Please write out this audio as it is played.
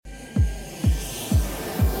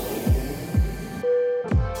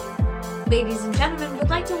Ladies and gentlemen, we'd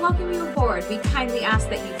like to welcome you aboard. We kindly ask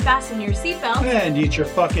that you fasten your seatbelt. And eat your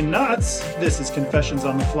fucking nuts. This is Confessions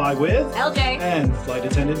on the Fly with LJ and Flight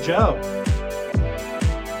Attendant Joe.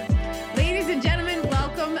 Ladies and gentlemen,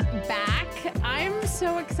 welcome back. I'm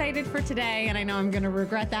so excited for today, and I know I'm going to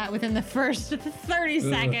regret that within the first 30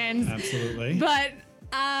 seconds. Absolutely. But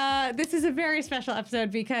this is a very special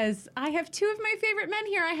episode because I have two of my favorite men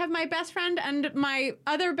here. I have my best friend and my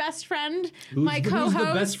other best friend, my co-host. Who's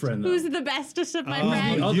the best friend, though? Who's the bestest of my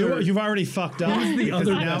friends? You've already fucked up. Who's the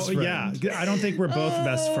other Now, best friend? Yeah, I don't think we're both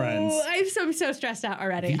best friends. I'm so stressed out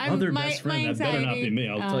already. The other best friend, that better not be me.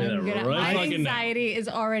 I'll tell you that right My fucking now. anxiety is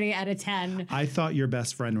already at a 10. I thought your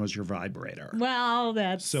best friend was your vibrator. Well,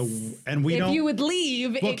 that's... So, and we if don't... you would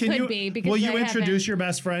leave, well, it could be. Because will you I introduce haven't- your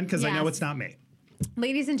best friend? Because I know Yes. it's not me.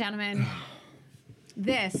 Ladies and gentlemen,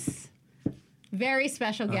 this very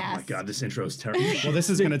special guest. Oh my god, this intro is terrible. Well, this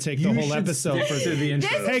is going to take the You whole should episode for stick to the intro.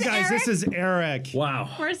 This Hey is guys, this is Eric. Wow.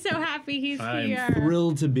 We're so happy he's I'm here.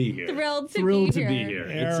 thrilled to be here. Thrilled to be be here. here.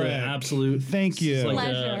 It's an Eric, absolute thank you. It's like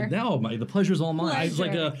Pleasure. the pleasure's all mine. It's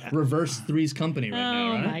like a Pleasure. reverse Threes Company right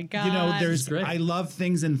now, Oh right? my god. You know, there's great. I love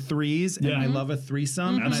things in threes, and Yeah. I love a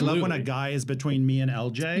threesome, and I love when a Absolutely. guy is between me and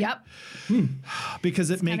LJ. Yep.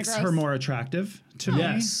 Because it makes her gross. more attractive to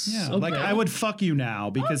Yes. me. Yeah. Okay. Like I would fuck you now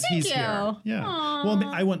because thank he's you. here. Yeah. Well,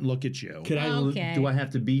 I wouldn't look at you. Could I? Okay. Do I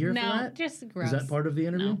have to be here for No, that? just gross. Is that part of the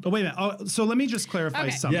interview? Oh, wait a minute. Oh, so let me just clarify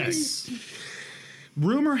Okay. something. Yes.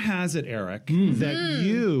 Rumor has it, Eric, that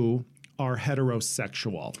you are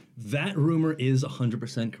heterosexual. That rumor is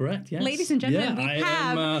 100% correct. Yes. Ladies and gentlemen, Yeah, we I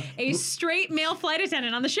have am, a straight male flight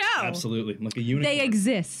attendant on the show. absolutely like a unicorn. They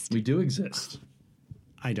exist. We do exist.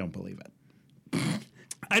 I don't believe it.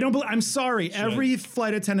 I don't believe. I'm sorry. Every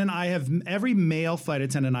flight attendant every male flight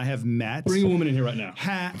attendant I have met. Bring a woman in here right now.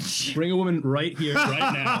 Bring a woman right here,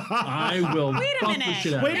 right now. I will Wait a fuck the minute.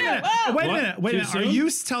 shit out Wait a of minute. Whoa. Wait a What? minute. Wait a Too minute. Are soon? you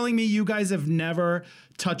telling me you guys have never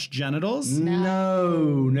touched genitals?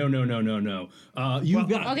 No. You've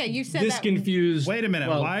got okay, you said this that- confused. Wait a minute.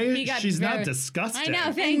 well, Why? He got She's not very- disgusting. I know,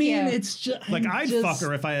 I thank mean, you. it's just Like I'd fuck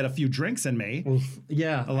her if I had a few drinks in me.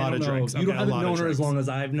 Yeah, A lot I of don't know. drinks. You Okay, a haven't lot of known her as drinks. long as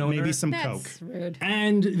I've known her. Maybe some That's coke. rude.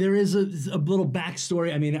 And there is a little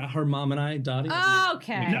backstory. I mean, her mom and I, Dottie.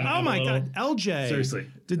 Okay. Oh my a God, LJ. Seriously.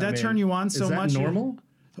 Did that I mean, turn you on so is that much? normal?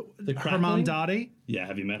 The Her mom crackling? Dottie? Yeah,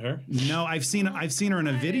 have you met her? No, I've seen her in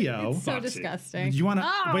a video. It's so Foxy. disgusting. You want to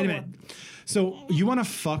Oh. wait a minute? So you want to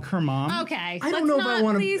fuck her mom? Okay. I let's don't know if I not-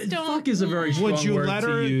 want Please to. don't. Fuck is a very strong Would you word let to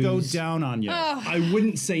her use. go down on you? I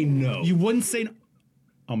wouldn't say no. You wouldn't say.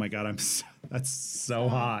 Oh my God, that's so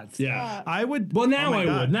hot. Yeah. I would. Well, now oh my I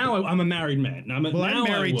God. would. Now I'm a married man. Well, I'm now I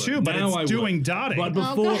married would. too, but Now it's I would. doing Dottie. But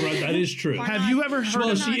Oh, before, God. right, that is true. Have you ever heard?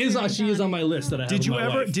 Well, of, she is on my list that I have. Did with you my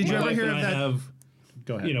ever- wife. did you My ever wife hear and of I that- Have,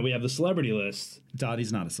 Go ahead. you know, we have the celebrity list.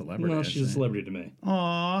 Dottie's not a celebrity. Well, is she's a she? celebrity to me.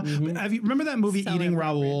 Aw. Have you remember that movie So Eating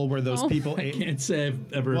inappropriate. Raoul, where those people ate? Can't say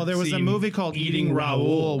I've ever. Well, there was a seen movie called Eating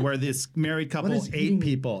Raoul where this married couple is ate Eating-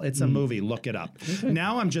 people. It's a movie. Look it up.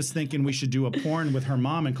 Now I'm just thinking we should do a porn with her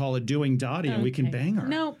mom and call it Doing Dottie, and we can Okay. bang her.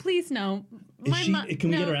 No, please no. Is she, can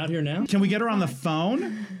we get her out here now? Can we get her on the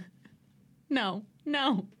phone? No.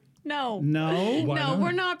 No. No. Why No, not?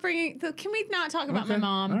 we're not bringing. Can we not talk about my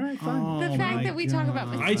mom? All right, fine. The Oh fact my that we talk about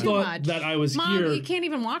God. it's I too thought much. that I was Mom, here you can't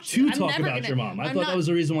even watch to this. I'm talk never about gonna, your mom. I I'm thought not, that was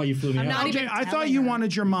the reason why you flew me I'm out. not Okay, even I thought telling you her.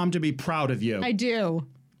 wanted your mom to be proud of you. I do.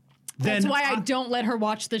 Then That's why I don't let her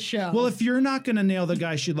watch the show. Well, if you're not going to nail the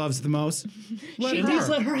guy she loves the most, let At least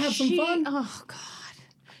her. let her have some fun. Oh God,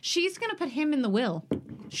 she's gonna put him in the will.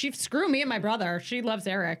 Screw me and my brother. She loves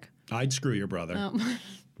Eric. I'd screw your brother.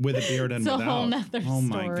 With a beard and It's a without. whole nother oh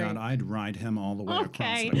my story. God, I'd ride him all the way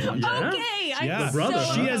Okay. across the country. Okay. I'm Yeah. The brother,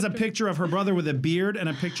 so She huh? has a picture of her brother with a beard and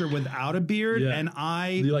a picture without a beard, Yeah. and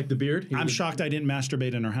Do you like the beard? I'm shocked I didn't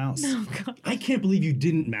masturbate in her house. I can't believe you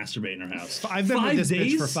didn't masturbate in her house. I've been with this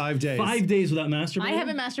bitch for 5 days. 5 days without masturbating? I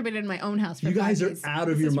haven't masturbated in my own house for You guys 5 are days. out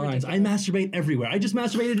of This your is minds. ridiculous. I masturbate everywhere. I just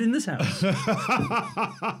masturbated in this house.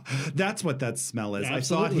 That's what that smell is. I thought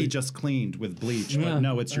Absolutely. he just cleaned with bleach, Yeah. but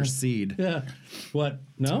no, it's your seed. Yeah. What?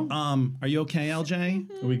 No? Are you okay,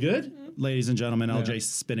 LJ? Are we good? Ladies and gentlemen, LJ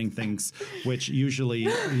spitting things, which usually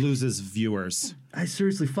loses viewers. I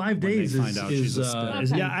seriously, 5 when they days find out she's a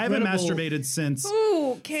spitter. Yeah, I haven't masturbated since,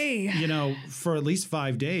 Okay. you know, for at least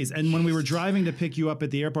 5 days. And when we were driving to pick you up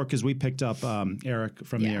at the airport, because we picked up Eric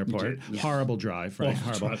from the airport. Horrible drive, right?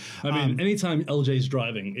 Horrible. I mean, anytime LJ's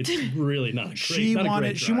driving, it's really not a great. She not a wanted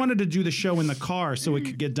great she drive. wanted to do the show in the car so it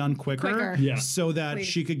could get done quicker, Quicker. Yeah. so that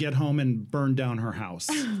she could get home and burn down her house.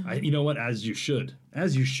 You know what? As you should.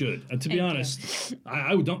 As you should. And to be Thank you. honest,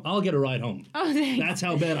 I'll get a ride home. Oh, thanks. That's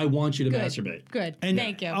how bad I want you to Good. masturbate. Good. And,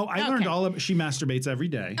 Thank you. Oh, I learned all of. She masturbates every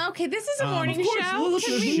day. Okay, this is a morning Of course, show. well,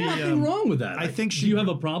 Can there's we not? nothing wrong with that. I think Do you have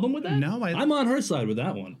a problem with that? No, I'm on her side with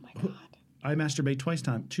that one. I masturbate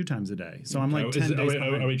two times a day, so I'm like Are 10 days.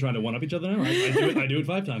 behind. we trying to one up each other now? I do it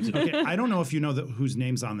 5 times a day. Okay, I don't know if you know whose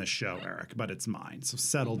name's on this show, Eric, but it's mine. So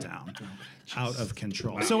settle down. Out of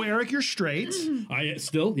control. So Eric, you're straight. I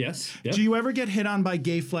still, yes. Yep. Do you ever get hit on by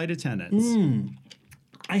gay flight attendants?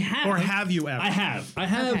 I have. Or have you ever? I have.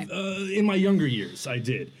 In my younger years, I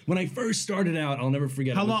did. When I first started out, I'll never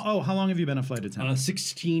forget. How long? Oh, how long have you been a flight attendant?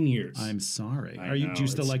 16 years. I'm sorry. I know, Do you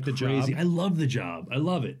still it's like the crazy. job? I love the job. I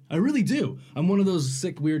love it. I really do. I'm one of those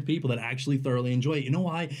sick, weird people that actually thoroughly enjoy it. You know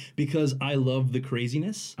why? Because I love the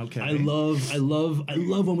craziness. Okay. I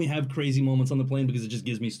love when we have crazy moments on the plane because it just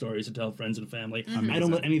gives me stories to tell friends and family. I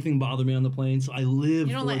don't let anything bother me on the plane, so I live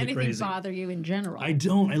You don't for let the anything crazy. bother you in general. I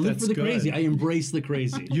don't. I live That's for the good. crazy. I embrace the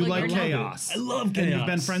crazy. You Well, like you're not- chaos. I love chaos. And you've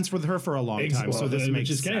been friends with her for a long time, so this which makes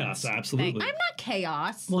is sense. chaos. I'm Absolutely. not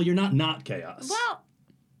chaos. Well, you're not chaos. Well,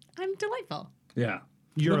 I'm delightful. yeah.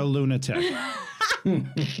 You're a lunatic.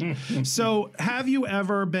 So, have you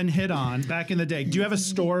ever been hit on back in the day? Do you have a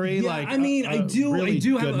story Yeah, like? I mean, I do really have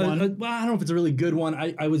good one? well, I don't know if it's a really good one.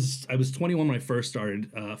 I was 21 when I first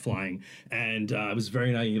started flying, and I was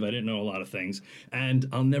very naive. I didn't know a lot of things, and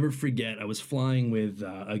I'll never forget. I was flying with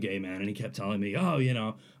a gay man, and he kept telling me, "Oh, you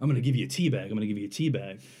know, I'm going to give you a tea bag. I'm going to give you a tea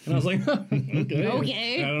bag," and I was like, "Okay,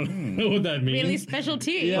 Okay. I don't know what that means." Really special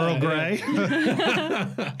tea. Yeah. Earl Grey.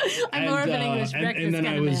 I'm more of an English breakfast and then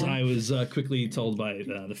kind I of was man. quickly told by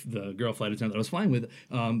the girl flight attendant that I was flying with,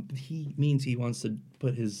 he means he wants to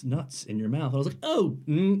put his nuts in your mouth. I was like, oh,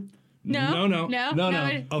 no.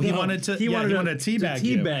 Oh, he wanted to. He wanted to teabag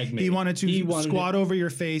you. Teabag me. He wanted to squat over your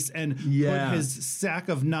face and Yeah. put his sack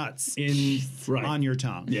of nuts right. on your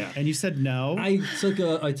tongue. Yeah. And you said no. I took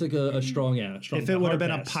a strong If it would have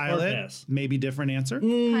been a pilot, maybe different answer.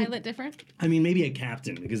 Pilot different. I mean, maybe a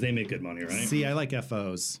captain because they make good money, right? See, I like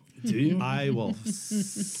FOs. Do you? I will.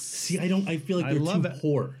 See, I don't. I feel like I they're love too it.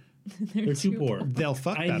 poor. They're too poor. They'll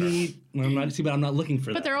fuck I better. need. Well, I'm not. See, but I'm not looking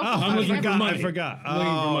for that. But they're also I'm I looking forgot. for money. I forgot. I'm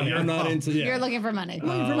looking for money. you're I'm not into. Yeah. You're looking for money.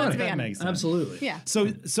 That man. makes sense. Absolutely. Yeah.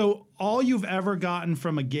 So all you've ever gotten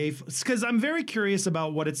from a gay, because I'm very curious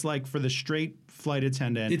about what it's like for the straight flight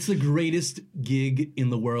attendant. It's the greatest gig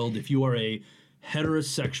in the world if you are a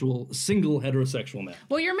single heterosexual man.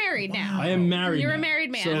 Well, you're married now. I am married. You're a now.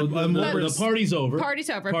 married man. So the party's over. Party's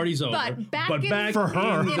over. Party's over. But back For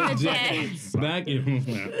her. in the day.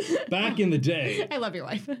 back in the day. I love your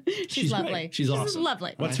wife. She's She's lovely. great. She's awesome.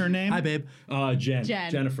 lovely. What's her name? Hi, babe.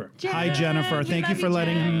 Jennifer. Hi, Jennifer. Thank you love for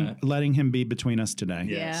you, letting him be between us today.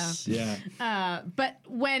 Yes. Yeah. But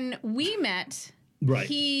when we met, Right.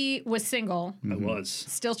 he was single, I was.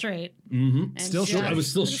 still straight. Still straight. I was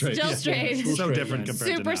still straight. Still Yeah. straight. Still So straight, different man.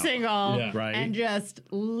 compared to Super now. single. Yeah. Right. And just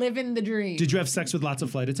living the dream. Did you have sex with lots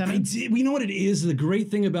of flight I attendants? did. You know what it is? The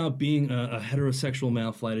great thing about being a heterosexual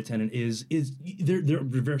male flight attendant is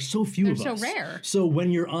there are so few They're of so us. rare. So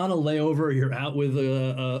when you're on a layover, or you're out with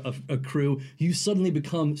a crew, you suddenly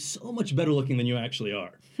become so much better looking than you actually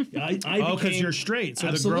are. Oh, because you're straight. So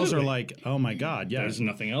the girls are Absolutely. like, oh my God, yeah. There's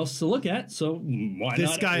nothing else to look at, so why This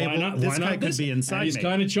not? guy- why not? this why guy not could this? be inside And he's me.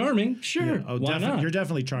 kind of charming. Sure. Oh, why not? you're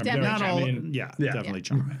definitely charming. Definitely Not charming. all, yeah, Yeah. definitely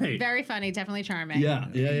charming. Right. Very funny, definitely charming.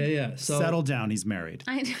 Yeah. So Settle down. He's married.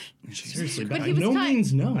 seriously, But by he was no kind.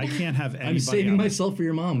 means no. I can't have anybody. I'm saving on myself for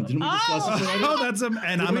your mom. Didn't we discuss this already? Oh, that's and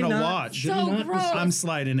I'm we gonna not? watch. Did we So not? gross. I'm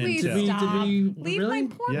sliding Please into. Did we- stop. Leave my really?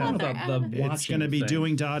 poor Yeah. mother. About the out. It's watching gonna be thing.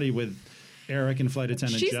 doing Dottie with Eric and flight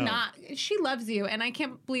attendant She's Joe. not. She loves you, and I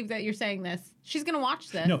can't believe that you're saying this. She's gonna watch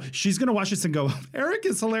this. No, she's gonna watch this and go, Eric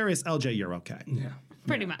is hilarious. LJ, you're okay. Yeah.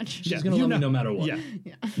 Pretty much. She's gonna love me no matter what. Yeah.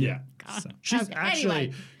 Yeah. So she's Okay, actually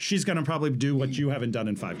anyway. she's gonna probably do what you haven't done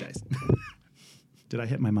in 5 days. Did I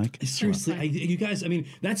hit my mic? Seriously, you guys. I mean,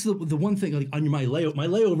 that's the one thing. Like on my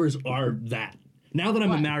layovers are that. Now that I'm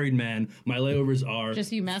What? a married man, my layovers are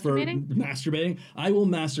Just you for masturbating? masturbating. I will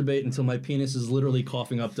masturbate until my penis is literally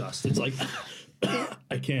coughing up dust. It's like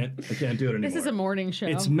I can't do it anymore. This is a morning show.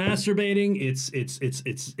 It's masturbating. It's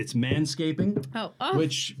manscaping. Oh.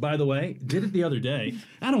 Which, by the way, did it the other day.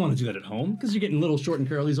 I don't want to do that at home because you're getting little short and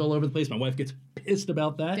curlies all over the place. My wife gets pissed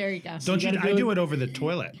about that. There you go. Don't you? gotta I do it over the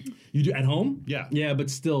toilet. You do at home? Yeah. Yeah, but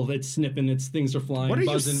still, it's snipping. It's things are flying. What are you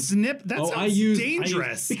buzzing. snip? That sounds I use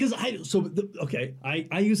dangerous. because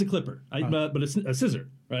I use a clipper, but it's a scissor,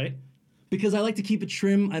 right? Because I like to keep it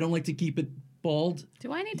trim. I don't like to keep it bald.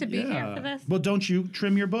 Do I need to be here for this? Well, don't you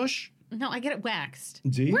trim your bush? No, I get it waxed.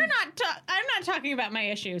 Do you? We're not. I'm not talking about my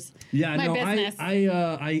issues. Yeah, my no, business.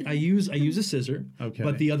 I use a scissor. Okay.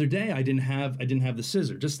 But the other day I didn't have the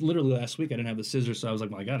scissor. Just literally last week I didn't have the scissor, so I was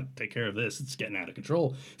like, well, I gotta take care of this. It's getting out of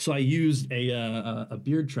control. So I used a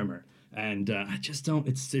beard trimmer, and I just don't.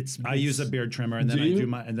 I use a beard trimmer, and then Do I you? do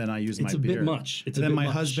my, and then I use my It's a beard. bit much. It's and a then bit my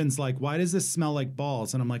much. husband's like, "Why does this smell like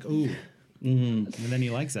balls?" And I'm like, "Ooh." And then he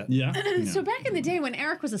likes it. Yeah. So back in the day when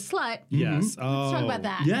Eric was a slut, Yes. Oh. let's talk about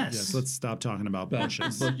that. Yes. Yes. Let's stop talking about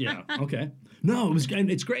bushes. But yeah, okay. No,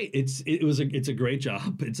 it's great. It's a great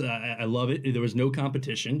job. I love it. There was no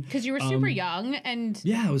competition. Because you were super young and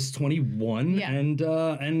Yeah, I was 21, Yeah.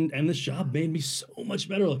 and this job made me so much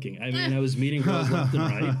better looking. I mean, I was meeting girls left and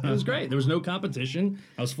right. It was great. There was no competition.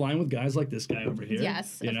 I was flying with guys like this guy over here.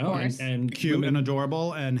 Yes, you of know, course. and Cute women- and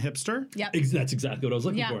adorable and hipster. Yep. That's exactly what I was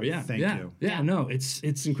looking Yeah. for. Yeah, Thank yeah. you. Yeah, Yeah. no, it's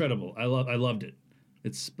incredible. I loved it.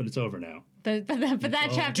 But it's over now. but that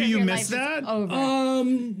chapter Do you of your miss life that? is over.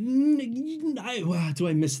 Do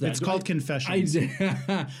I miss that? It's called Confessions.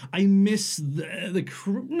 I miss the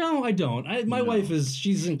crew. No, I don't. My wife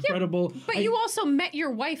she's incredible. but you also met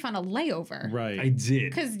your wife on a layover. Right. I did.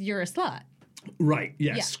 Because you're a slut. Right.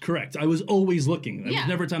 Yes. Yeah. Correct. I was always looking. There Yeah. was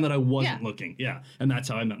never a time that I wasn't Yeah. looking. Yeah. And that's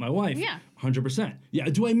how I met my wife. Yeah. 100%. Yeah.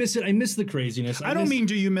 Do I miss it? I miss the craziness. I don't mean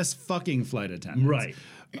do you miss fucking flight attendants? Right.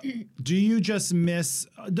 Do you just miss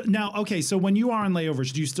now? Okay, so when you are on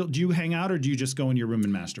layovers, do you hang out or do you just go in your room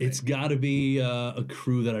and masturbate? It's got to be a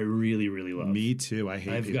crew that I really, really love. Me too. I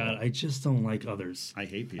hate people. I just don't like others. I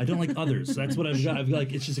hate people. I don't like others. That's what I've got. I've got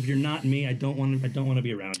like it's just if you're not me, I don't want to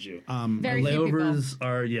be around you. Very my few people. layovers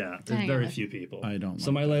are there's hang very out few people. I don't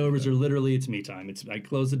So like my layovers are literally it's me time. I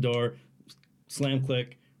close the door, slam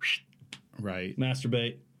click, Right.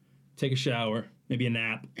 masturbate, take a shower, maybe a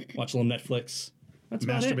nap, watch a little Netflix. That's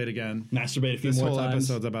about Masturbate it. again. Masturbate a few This more whole times.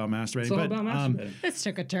 episode's about masturbating. It's all but about masturbating. This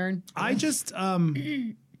took a turn. I just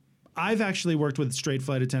I've actually worked with straight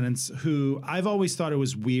flight attendants who I've always thought it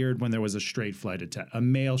was weird when there was a straight flight attendant, a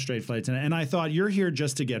male straight flight attendant, and I thought you're here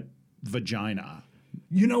just to get vagina.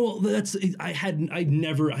 You know, I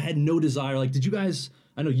had no desire. Like, did you guys?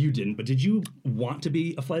 I know you didn't, but did you want to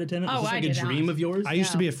be a flight attendant? Oh, Was this I like a did not. dream of yours? I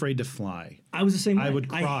used to No. be afraid to fly. I was the same way. I would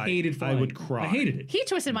cry. I hated I flying. would cry. I hated it. He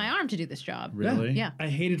twisted my arm to do this job. Really? Yeah. I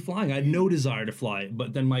hated flying. I had no desire to fly.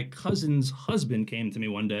 But then my cousin's husband came to me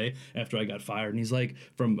one day after I got fired, and he's like,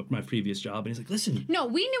 from my previous job, and he's like, listen. No,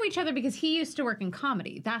 we knew each other because he used to work in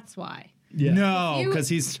comedy. That's why. Yeah. No, You- because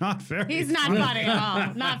he's not very. He's not funny at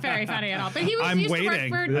all. Not very funny at all. But he was I'm used waiting. to work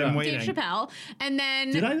for I'm Dave waiting. Chappelle. And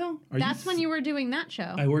then Did I though? that's when you were doing that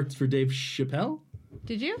show. I worked for Dave Chappelle.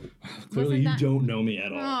 Did you? Clearly, Wasn't you that- don't know me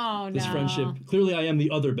at all. Oh, This no. friendship. Clearly, I am the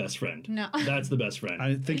other best friend. No. That's the best friend.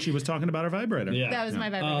 I think she was talking about her vibrator. yeah. That was my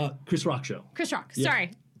vibrator. Chris Rock show. Chris Rock.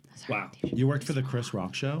 Sorry. Wow. You worked for the Chris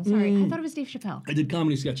Rock show? Sorry. I thought it was Dave Chappelle. I did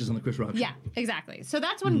comedy sketches on the Chris Rock show. Yeah, exactly. So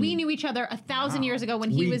that's when we knew each other 1,000 years ago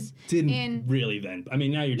when he We was didn't in. really then. I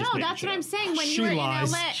mean, now you're No, just making that's shit what I'm up. saying. When She you were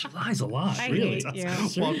lies. in She LA. lies a lot. I really. hate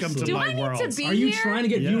you. Welcome to Do my I need world. to be Are you here? trying to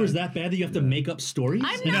get Yeah. viewers that bad that you have to make up stories?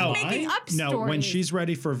 I'm No, not making up No, stories. when she's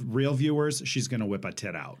ready for real viewers, she's going to whip a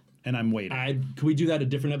tit out. And I'm waiting. Can we do that a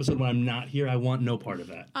different episode when I'm not here? I want no part of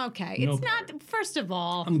that. Okay, No it's not. First of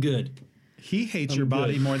all, I'm good. He hates your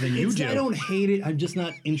body Good. more than you do. I don't hate it. I'm just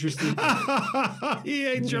not interested. He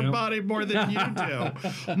hates your know? body more than you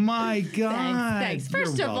do. My God. thanks.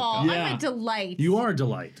 First You're of all, welcome. I'm Yeah. a delight. You are a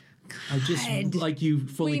delight. I just God. like you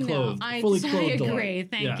fully We know. clothed. I fully agree. clothed delight.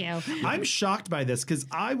 Thank Yeah. you. I'm shocked by this because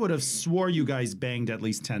I would have swore you guys banged at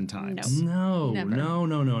least 10 times. No. No, Never.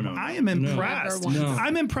 no. I am impressed. Never once. No.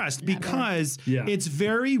 I'm impressed because Yeah. it's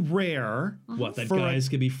very rare. What, that For, like, guys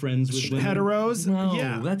could be friends with women? Heteros? No,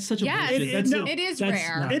 Yeah. that's such a Yeah, bullshit. it- That's no, a- it is that's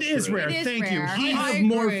rare. not It is true. rare. It is Thank rare. you. I He- have I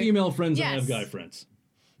more agree. female friends than I Yes. have guy friends.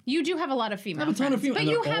 You do have a lot of female I have a ton of friends,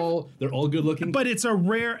 female. but you They're have. they're all good looking. But it's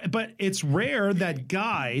rare that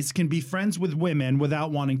guys can be friends with women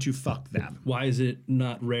without wanting to fuck them. why is it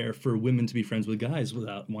not rare for women to be friends with guys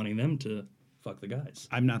without wanting them to fuck the guys?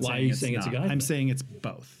 I'm not Why saying are you it's saying not. it's a guy? I'm thing? saying it's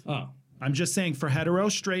both. Oh. I'm just saying for hetero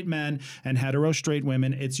straight men and hetero straight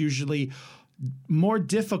women, it's usually more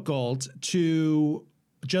difficult to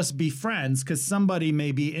just be friends because somebody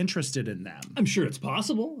may be interested in them. I'm sure it's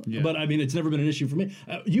possible, but I mean, it's never been an issue for me.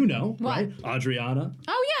 You know, What? right? Adriana.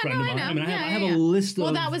 Oh yeah, friend no, of I mine. know. I mean, Yeah, I have yeah. a list of.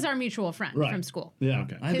 Well, that was our mutual friend Right. from school. Yeah.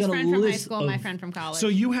 Okay. I've His got a friend from high list school, my of- friend from college. So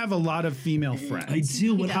you have a lot of female friends. I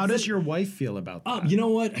do. What How does your wife feel about that? You know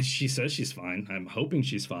what? She says she's fine. I'm hoping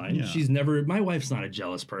she's fine. Yeah. She's never. My wife's not a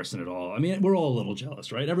jealous person at all. I mean, we're all a little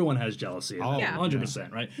jealous, right? Everyone has jealousy. Oh, Yeah.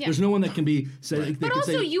 100%, right? Yeah. There's no one that can be. Say, they But can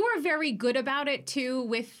also, say, you were very good about it too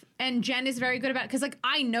with And Jen is very good about it because, like,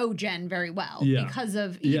 I know Jen very well Yeah. because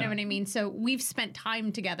of, you Yeah. know what I mean? So we've spent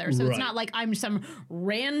time together. So it's Right. not like I'm some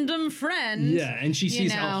random friend. Yeah, and she you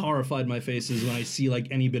sees how know. horrified my face is when I see like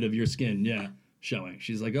any bit of your skin. Yeah, showing.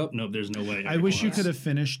 She's like, oh no, there's no way. I wish you could have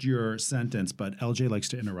finished your sentence, but LJ likes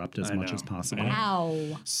to interrupt as I much know. as possible. I know.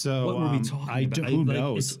 Ow. So What were we talking about? who Like,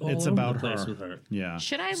 knows? all It's over about the place her. with her. Yeah.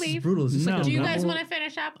 Should I This is leave? brutal. Is this like No. a Do you normal, guys want to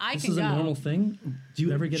finish up? I This can is a go. normal thing. Do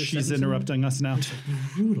you ever get a She's sentence in? interrupting us now.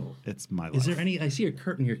 Brutal. It's my life. Is there any? I see a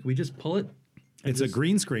curtain here. Can we just pull it? It's a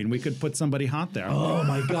green screen. We could put somebody hot there. Oh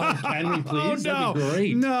my God! Can we please? Oh, no. That'd be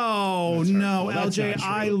great. No, no, That's LJ, not true.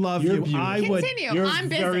 I love You're you. beautiful. I would. Continue. You're I'm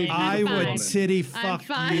busy. very I I'm would fine. titty I'm fuck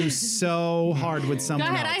fine. you so hard with Go someone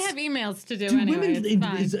ahead. else. I have emails to do Do anyway. women?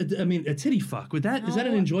 It's fine. I mean, a titty fuck. Would that is that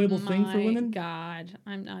an enjoyable thing for my women? God,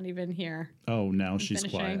 I'm not even here. Oh, now she's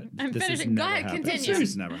finishing. quiet. I'm this has finishing. Go never ahead, happened. continue. This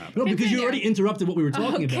has never happened. No, because you Continue. already interrupted what we were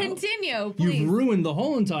talking about. Continue, please. You've ruined the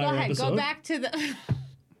whole entire Go ahead. episode. Go back to the.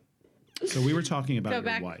 So we were talking about Go your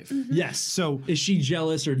back. wife. Yes. So is she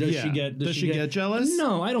jealous or does Yeah. she get? Does she get jealous?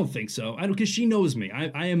 No, I don't think so. I don't because she knows me.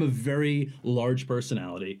 I am a very large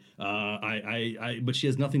personality. But she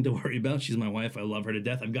has nothing to worry about. She's my wife. I love her to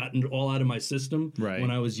death. I've gotten it all out of my system Right.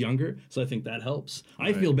 when I was younger, so I think that helps.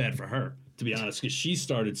 I feel bad for her, to be honest, because she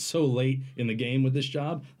started so late in the game with this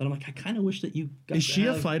job that I'm like, I kind of wish that you. Got is to she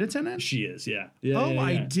a have- flight attendant? She is. Yeah. Yeah. Oh, yeah,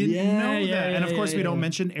 I yeah. didn't Yeah, know yeah, that. yeah, And of course, yeah, we don't yeah.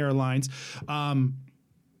 mention airlines.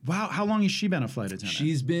 Wow, how long has she been a flight attendant?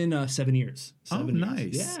 She's been 7 years. oh, 7 years.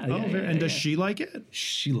 nice. Yeah. Oh, yeah, very, yeah, and does yeah. she like it?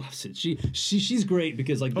 She loves it. She's great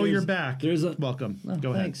because like. Oh, there's- you're back. There's a Welcome. Oh,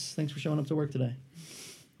 Go ahead. Thanks for showing up to work today.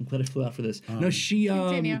 I'm glad I flew out for this. No, she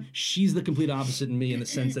Continue. she's the complete opposite in me in the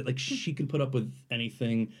sense that like she can put up with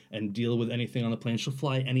anything and deal with anything on the plane. She'll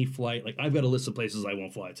fly any flight. Like I've got a list of places I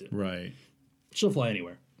won't fly to. Right. She'll fly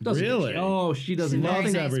anywhere. Doesn't Really? Oh, she doesn't. She's a very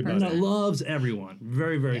Loves nice everybody. person. No, loves everyone.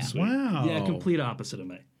 Very, very sweet. Wow. Yeah, complete opposite of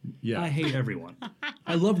me. Yeah. I hate everyone.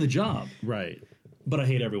 I love the job, Right. but I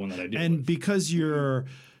hate everyone that I deal And with. because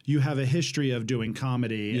you have a history of doing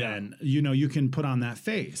comedy, Yeah. and you can put on that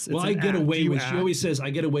face. Well, It's I an get act. away You with. She act. always says I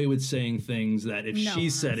get away with saying things that if No she one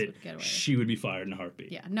said else it, would get away with. she would be fired in a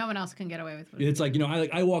heartbeat. Yeah, no one else can get away with it. It's like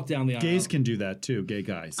I walk down the aisle. Gays can do that too. Gay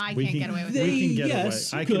guys. I We can't get away with we it. can get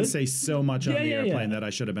Yes, away. you I can could. say so much on Yeah, the yeah, airplane yeah. that I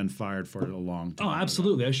should have been fired for a long time. Oh,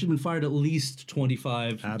 absolutely. I should have been fired at least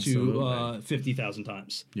 25 Absolutely. to 50,000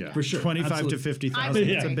 times. Yeah, for sure. 25 Absolutely. to 50,000. I would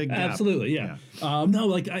It's a agree. big gap. Absolutely, yeah. No,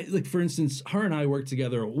 like for instance, her and I worked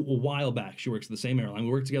together a while back. She works at the same airline. We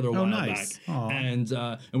worked together a while nice. back, Aw. and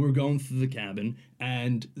we were going through the cabin,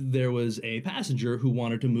 and there was a passenger who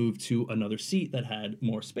wanted to move to another seat that had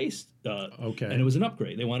more space. Okay. and it was an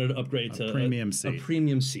upgrade. They wanted to upgrade to premium a seat.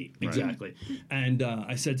 premium seat, exactly. And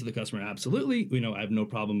I said to the customer, absolutely, I have no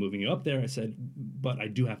problem moving you up there. I said, but I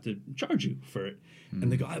do have to charge you for it. And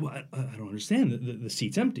they go, I don't understand. The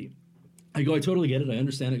seat's empty. I go, I totally get it. I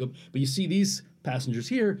understand. I go, but you see these passengers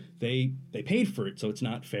here, they paid for it, so it's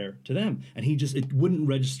not fair to them. And it wouldn't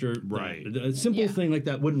register. Right. A simple Yeah. thing like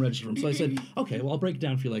that wouldn't register for him. So I said, okay, well, I'll break it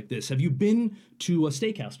down for you like this. Have you been to a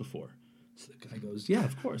steakhouse before? So the guy goes, yeah,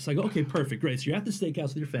 of course. I go, okay, perfect, great. So you're at the steakhouse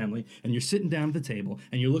with your family, and you're sitting down at the table,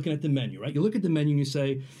 and you're looking at the menu, right? You look at the menu and you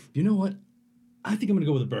say, you know what? I think I'm going to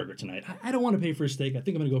go with a burger tonight. I don't want to pay for a steak. I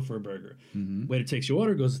think I'm going to go for a burger. Waiter takes your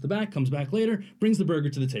order, goes to the back, comes back later, brings the burger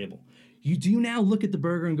to the table. You do now look at the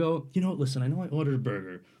burger and go, you know what, listen, I know I ordered a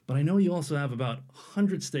burger, but I know you also have about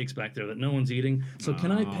 100 steaks back there that no one's eating. So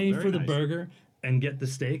can I pay very for the nice. burger and get the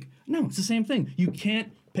steak? No, it's the same thing. You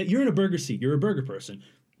can't pay. You're in a burger seat. You're a burger person.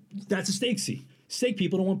 That's a steak seat. Steak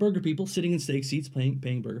people don't want burger people sitting in steak seats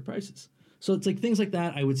paying burger prices. So it's like things like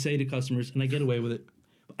that I would say to customers, and I get away with it.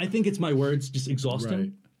 I think it's my words just exhaust Right.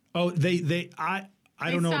 them. Oh, I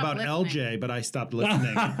don't know stopped about listening. LJ, but I stopped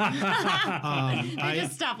listening. I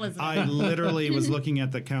just stop listening. I literally was looking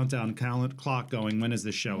at the countdown clock going, when is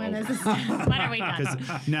this show when, over? is this, when are we done?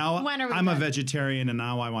 Because now When are we I'm a done? vegetarian and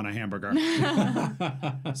now I want a hamburger.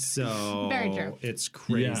 So Very true. it's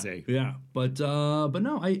crazy. Yeah. But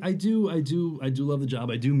no, I do love the job.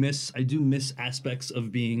 I do miss aspects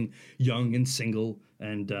of being young and single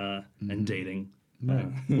and dating.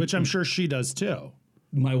 Which I'm sure she does too.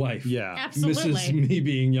 My wife, Yeah. Absolutely. misses me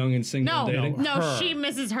being young and single No, and dating. no, her. she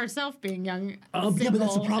misses herself being young. Yeah, but that's the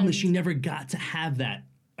single, problem. Is and she never got to have that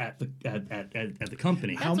at the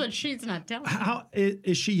company. That's what she's not telling. me. How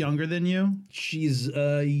is she younger than you? She's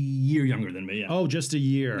a year younger than me. Yeah. Oh, just a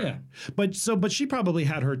year. Yeah. But she probably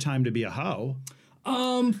had her time to be a hoe.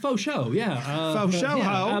 Faux show, yeah. Faux show, yeah,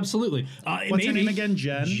 ho. absolutely. What's her name again?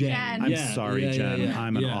 Jen? Jen. I'm Yeah, sorry, yeah, Jen. yeah, yeah,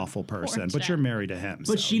 I'm an yeah. awful person. Poor But you're Jen. married to him. But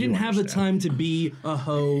so she you didn't have the understand. time to be a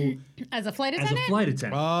hoe As a flight as attendant? a flight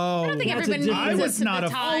attendant. Oh, I don't think That's a everyone different- I needs was not the a-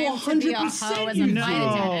 time Oh, to be a 100% hoe as you a do. flight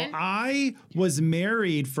No, attendant. I was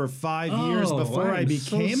married for 5 years Oh, before I I'm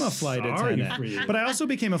so became a flight sorry attendant. for you. But I also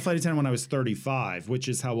became a flight attendant when I was 35, which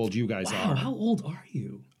is how old you guys Wow, are. how old are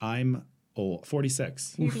you? I'm old,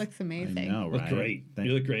 46. He looks amazing. I know, You look right? great. Thank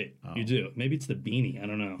You look great. You do. Maybe it's the beanie. I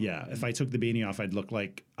don't know. Yeah, if I took the beanie off, I'd look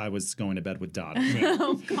like I was going to bed with Donna.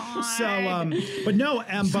 Oh, God. So, but no,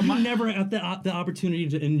 but You my never had the opportunity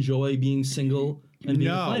to enjoy being single and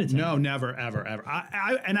being a flight attendant. no, never, ever, ever. I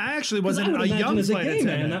actually 'Cause I wasn't would a imagine young as a flight gay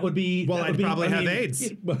attendant. man, that would be. Well, that I'd would be- probably I have mean, AIDS.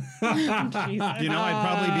 Jesus. You know, I'd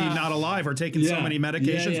probably be not alive or taking so Yeah. many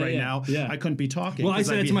medications Yeah, right yeah, now. yeah. I couldn't be talking. Well, I 'cause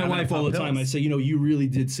say I'd that be to my having to wife all pop the time. I pills. say, you really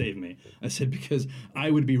did save me. I said, because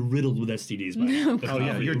I would be riddled with STDs by now. Oh,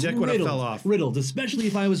 yeah, your dick would have Riddled, fell off. Riddled, especially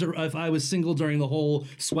if I was single during the whole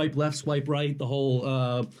swipe left, swipe right, the whole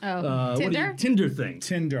Tinder? Tinder thing.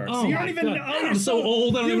 Tinder. Oh, So you my don't even God. know. I'm so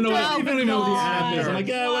old. I don't even know. I don't even know what the app is. I'm like,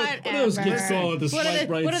 what are those kids call it? The What swipe are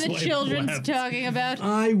the, right, what are the swipe children's left. talking about?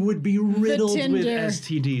 I would be riddled with Tinder.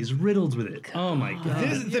 STDs. Riddled with it. Oh my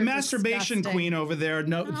God. The You're masturbation disgusting. queen over there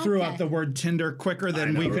threw out the word Tinder quicker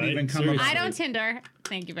than we could right? even come Seriously. up I with. don't Tinder.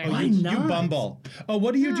 Thank you very Why much. not? You Bumble. Oh,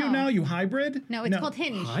 what do you do No. now? You hybrid? No, it's called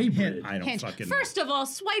Hinge. Hybrid. I don't Hinge. fucking know. First of all,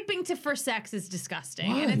 swiping for sex is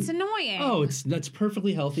disgusting Why? and it's annoying. Oh, that's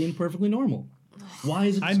perfectly healthy and perfectly normal. Why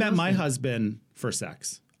is it? I met my disgusting? husband for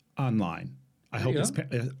sex online. I hope you his.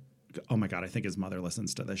 Oh my God, I think his mother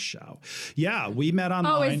listens to this show. Yeah, we met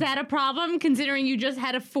online. Oh, is that a problem? Considering you just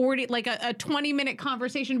had a 20-minute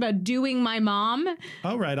conversation about doing my mom.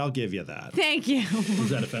 All right, I'll give you that. Thank you. Is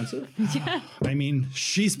that offensive? I mean,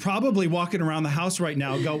 she's probably walking around the house right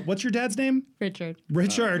now. Go, what's your dad's name? Richard.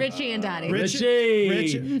 Richard. Richie and Daddy. Richie.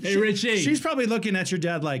 Rich- Hey, Richie. She's probably looking at your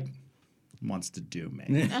dad like, wants to do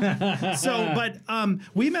me. So, but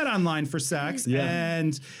we met online for sex, Yeah.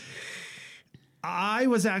 and I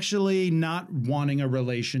was actually not wanting a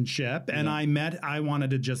relationship, and I wanted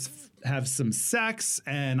to just have some sex,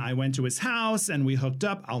 and I went to his house and we hooked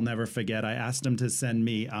up. I'll never forget. I asked him to send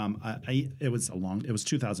me. It was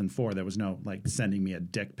 2004. There was no like sending me a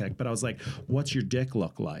dick pic, but I was like, "What's your dick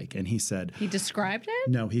look like?" And he said, He described it?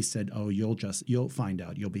 "No." He said, "Oh, you'll find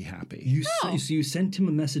out. You'll be happy." So you sent him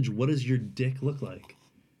a message. What does your dick look like?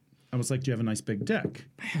 I was like, "Do you have a nice big dick?"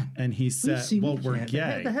 And he said, "Well, we're can't.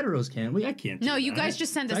 gay." The heteros can. I can't. No, do you that. guys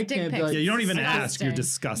just send us I dick can't be pics. like- Yeah, you don't even Disgusting. ask. You're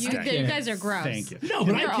disgusting. You guys are gross. Thank you. No,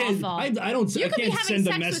 but You're I can't. awful. I don't. You I could be can't having send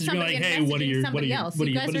a sex with message and be somebody like, and "Hey, what are messaging your somebody else.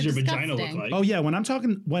 You guys does are your vagina look disgusting. like?" Oh yeah, when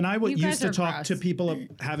I You used guys to are talk gross. to people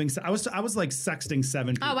having, I was like sexting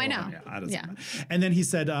 7 people. Oh, I know. Yeah, that doesn't Yeah. matter. And then he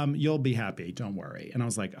said, "You'll be happy. Don't worry." And I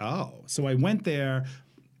was like, "Oh." So I went there.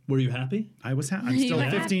 Were you happy? I was. I'm You still were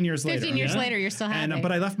 15 years later. 15 years Yeah. later, you're still happy. And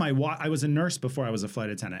but I left my watch. I was a nurse before I was a flight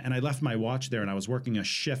attendant, and I left my watch there. And I was working a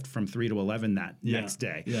shift from 3 to 11 that next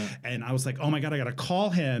day. Yeah. And I was like, "Oh my God, I got to call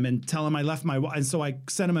him and tell him I left my watch." And so I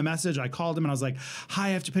sent him a message. I called him and I was like, "Hi, I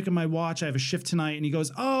have to pick up my watch. I have a shift tonight." And he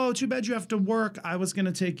goes, "Oh, too bad you have to work. I was going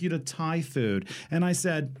to take you to Thai food." And I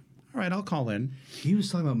said, "All right, I'll call in." He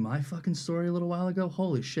was talking about my fucking story a little while ago.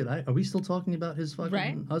 Holy shit! Are we still talking about his fucking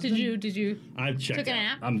Right? husband? Did you? I've checked Took a out.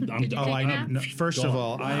 nap? I'm Did you done. take a I nap? know. First of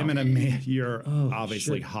all, I am in a. You're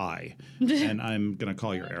obviously shit. high, and I'm gonna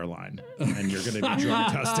call your airline, and you're gonna be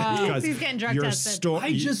drug tested because He's getting drug your tested. story.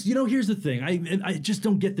 I just, here's the thing. I just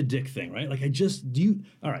don't get the dick thing, right? Like,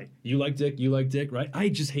 all right, you like dick, right? I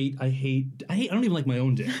don't even like my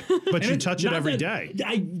own dick. But you And touch it not every that-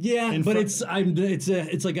 day. but front-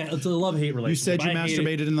 it's a love-hate relationship. You said you I hate it.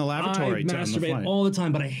 masturbated in the lavatory I on the masturbate flight. all the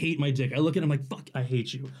time, but I hate my dick. I look at him like, fuck, I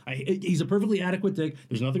hate you. He's a perfectly adequate dick.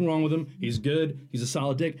 There's nothing wrong with him. He's good. He's a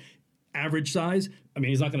solid dick. Average size. I mean,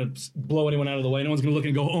 he's not going to blow anyone out of the way. No one's going to look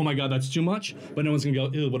and go, "Oh my God, that's too much." But no one's going to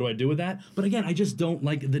go, "Ew, what do I do with that?" But again, I just don't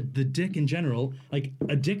like the dick in general. Like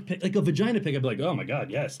a dick pic, like a vagina pic, I'd be like, "Oh my God,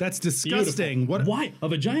 yes." That's Beautiful. disgusting. What? Why? A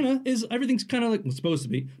vagina is, everything's kind of like it's supposed to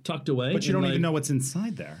be, tucked away. But you and, don't like, even know what's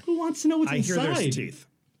inside there. Who wants to know what's I hear inside? there's teeth.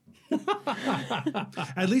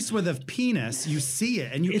 At least with a penis, you see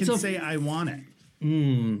it and you It's can a- say, "I want it."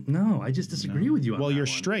 No, I just disagree with you on Well, that you're one.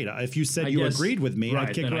 straight. If you said I you guess- agreed with me, right,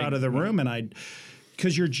 I'd kick then her I- out of the room, and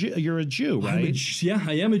because you're a Jew, I'm a right? Jew. Yeah,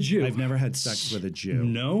 I am a Jew. I've never had sex with a Jew.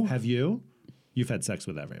 No? Have you? You've had sex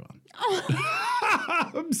with everyone.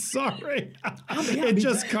 I'm sorry. It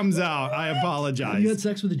just comes out. I Have you had apologize.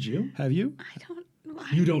 sex with a Jew? Have you? I don't.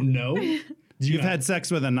 You don't know? You've had sex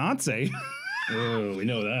with a Nazi, Oh, we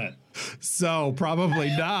know that. so probably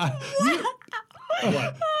not.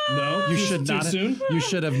 What? No, You Too- should too not. soon. You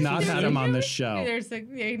should have not had him on the show. There's a,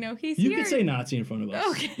 he's You here. could say Nazi in front of us.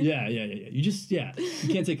 Okay. Yeah. You just you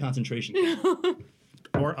can't say concentration.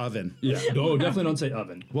 Or oven. Yeah. No, definitely don't say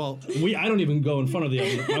oven. Well, I don't even go in front of the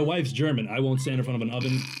oven. My wife's German. I won't stand in front of an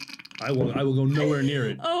oven. I will go nowhere near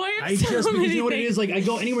it. Oh, I have I so just because many you know what it things. is, like I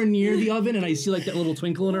go anywhere near the oven and I see like that little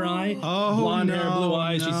twinkle in her eye. Oh, blonde hair, blue no,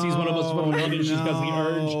 eyes. She sees one of us from an oven. She's got the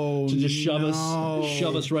urge to just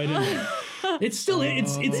shove us right in there. It's still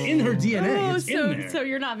it's in her DNA. Oh, It's in there. so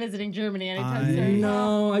you're not visiting Germany anytime soon?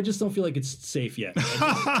 No, I just don't feel like it's safe yet.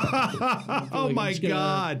 oh my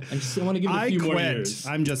God. I just want to give it a I few more quit. years.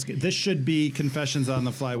 I'm just. This should be Confessions on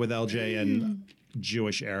the Fly with LJ and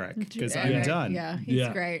Jewish Eric because I'm Eric, done. Yeah, he's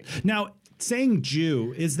Yeah. great. Now, saying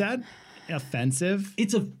Jew, is that offensive?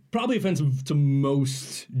 It's probably offensive to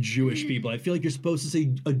most Jewish people. I feel like you're supposed to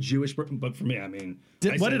say a Jewish person, but for me, I mean,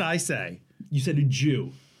 What did I say? You said a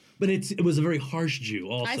Jew, but it was a very harsh Jew.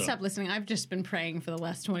 Also, I stopped listening. I've just been praying for the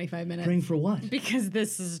last 25 minutes. praying for what? because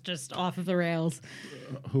this is just off of the rails.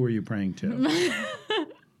 Who are you praying to?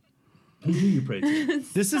 Who do you pray to?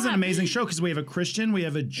 This is an amazing show because we have a Christian, we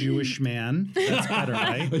have a Jewish man. That's better,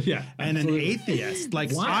 right? Yeah, And absolutely. an atheist.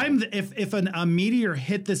 Like Wow. if a meteor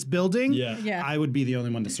hit this building, Yeah. I would be the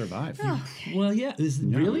only one to survive. Well, yeah.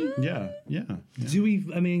 Really? Yeah. Do we?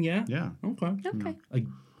 I mean, yeah. Yeah. Okay. Okay. A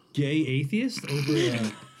gay atheist over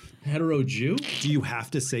a hetero Jew? Do you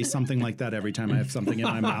have to say something like that every time I have something in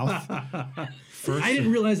my mouth? First, I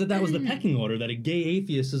didn't realize that was the pecking order. That a gay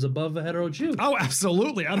atheist is above a hetero Jew. Oh,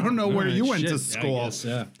 absolutely. I don't know where right, you went to shit. Yeah, I school. guess,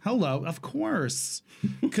 yeah. Hello, of course.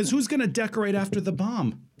 Because who's going to decorate after the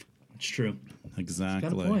bomb? It's true.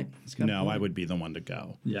 Exactly. point. It's got a No, I point. would be the one to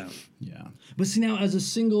go. Yeah. Yeah. But see, now as a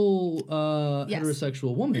single Yes.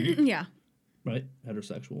 heterosexual woman, Yeah. right?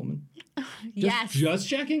 Heterosexual woman. Yes. Just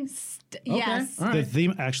checking. Yes. All The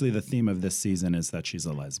right. the theme of this season is that she's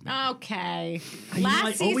a lesbian. Okay. I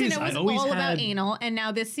Last season always- it was I always all about had- anal, and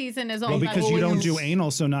now this season is all Well, about because you don't do always-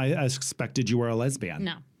 anal, so now I expected you were a lesbian.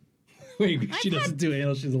 No. Wait, she I've doesn't do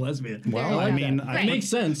anal. She's a lesbian. Well, There I you mean, go. I Right. It makes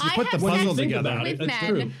sense. I put the have puzzle sex together. About with it. That's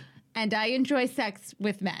men, true. and I enjoy sex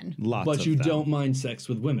with men. lots But of you them. don't mind sex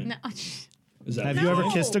with women. No. Is that Have you ever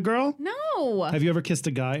No. kissed a girl? No. Have you ever kissed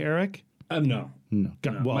a guy, Eric? No. No.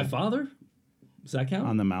 Well, My father? Does that count?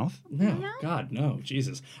 on the mouth? No. God, no.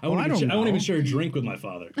 Jesus. I Well, I won't don't even know. share a drink with my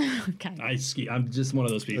father. Okay. I ski. I'm just one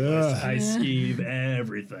of those people. Ugh. I skeeve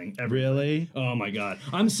everything. Really? Oh my God!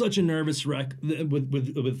 I'm such a nervous wreck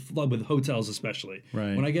with hotels, especially.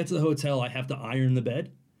 Right. When I get to the hotel, I have to iron the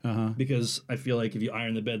bed because I feel like if you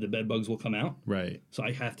iron the bed bugs will come out. Right. So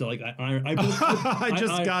I have to like I iron. I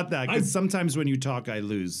just got that I- because sometimes when you talk, I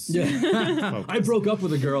lose. Yeah. I broke up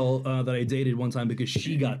with a girl that I dated one time because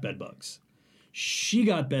she got bed bugs. She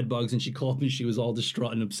got bed bugs and she called me. She was all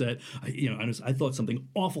distraught and upset. I thought something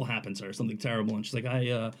awful happened to her, something terrible. And she's like,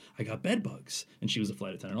 I got bed bugs. And she was a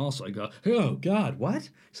flight attendant also. I go, oh God, what?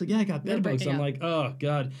 She's like, yeah, I got bed bugs. breaking I'm up. like, oh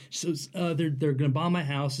God. She says, they're gonna bomb my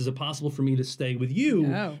house. Is it possible for me to stay with you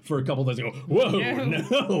No. for a couple of days? I go, whoa,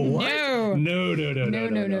 no, what? No.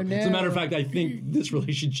 No. As a matter of fact, I think this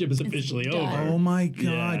relationship is officially over. Oh my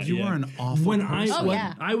God, you are an awful When person. Oh,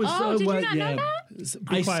 yeah. I was Oh, did you what- not know yeah. that?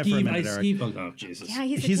 Be quiet for a minute, Eric. skeeve. Oh Jesus. Yeah,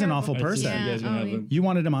 he's He's an terrible- awful person. You guys gonna have Yeah, a- You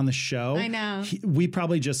wanted him on the show. I know. We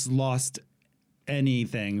probably just lost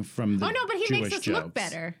anything from the Oh no, but he Jewish makes us jokes. look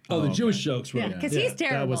better. Oh, the Jewish jokes, right? Yeah, because he's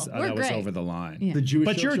terrible. That was We're that was great. over the line. Yeah. The Jewish.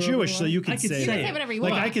 But you're jokes are over Jewish, the so line? you can I could say You can that. say whatever you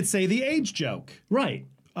Like want. I could say the age joke. Right.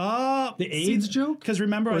 The AIDS joke. Because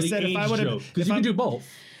remember, Or I the said if I age would joke? have Because you can do both.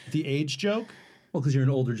 the age joke. Well, because you're an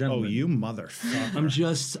older Oh, gentleman. you motherfucker. I'm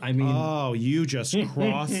just. I mean. Oh, you just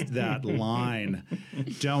crossed that line.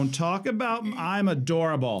 Don't talk about I'm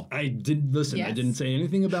adorable. I didn't listen. I Yes. didn't say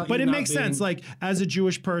anything about. But you it not makes being- sense. Like, as a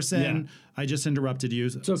Jewish person, Yeah. I just interrupted you.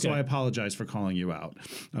 So okay. I apologize for calling you out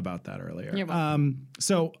about that earlier. You're welcome.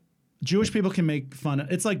 So Jewish people can make fun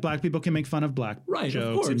of, it's like black people can make fun of black Right, of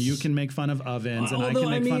jokes, and course. you can make fun of ovens, and I Although, can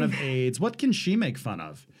I make fun mean- of AIDS. What can she make fun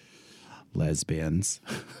of? Lesbians.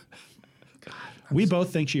 We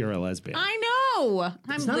both think you're a lesbian. I know.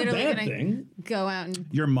 I'm not a literally bad gonna thing. go out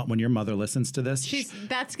and When your mother listens to this,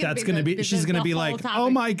 that's gonna gonna be be she's gonna be whole like, topic. "Oh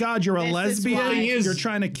my God, you're a This is lesbian! why- Thing is, You're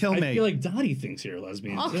trying to kill I me." feel like Dottie thinks you're a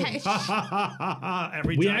lesbian. too. Okay.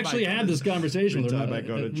 Every We time actually I had this conversation every with her time I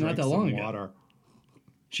go to not drink that long some ago. water.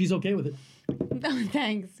 She's okay with it. Oh,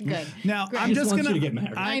 thanks. Good. Now Great. I'm She just wants gonna you to get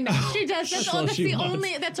married. I know she does. That's all That's she the wants. only.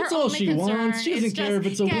 That's That's her all only she concern. wants. She doesn't is care if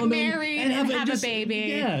just it's a get woman married and and have have a a baby.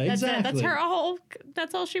 yeah, That's it. That's exactly. her whole.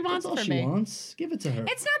 That's all she wants That's all for she me. wants. Give it to her.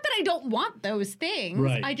 It's not that I don't want those things.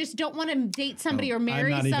 Right. I just don't want to date somebody or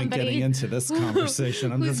marry I'm not somebody. even getting into this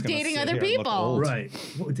conversation. I'm who's just gonna dating sit other here and look people. old. right.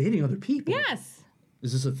 What, dating other people? Yes.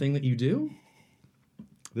 Is this a thing that you do?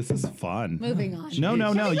 This is fun. Moving on. No,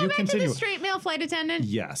 no, no. Can we go You back continue. to the straight male flight attendant?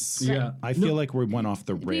 Yes. Yeah. I feel like we went off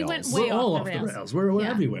the rails. went way We're all off off the the rails. rails. We're Yeah.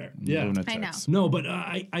 everywhere. Yeah. Lunatics. I know. No, but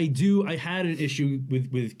I had an issue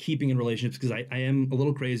with keeping in relationships because I am a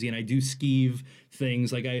little crazy and I do skeeve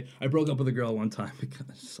things. Like I broke up with a girl one time because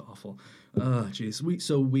it's awful. Jeez.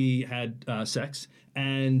 We had sex,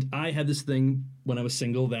 and I had this thing when I was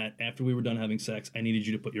single that after we were done having sex, I needed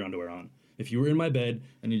you to put your underwear on. If you were in my bed,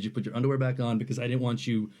 I needed you to put your underwear back on because I didn't want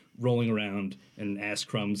you rolling around in ass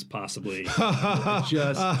crumbs, possibly.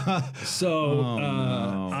 Just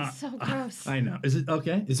so. So gross. I know. Is it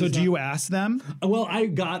okay? So do you ask them? Well, I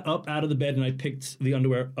got up out of the bed and I picked the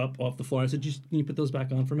underwear up off the floor. I said, can you put those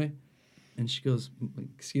back on for me? And she goes,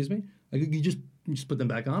 excuse me? I go, you just put them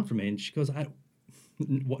back on for me. And she goes,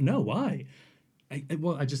 no, why?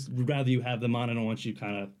 Well, I just would rather you have them on. I don't want you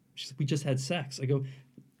she said, we just had sex. I go,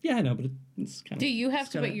 yeah, I know, but it's kind of. Do you have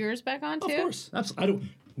to put yours back on too? Of course. Absolutely. I don't.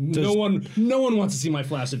 No one wants to see my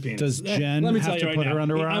flaccid penis. Does Jen Let me have tell you to right put now, her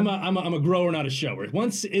underwear on? I'm a grower, not a shower.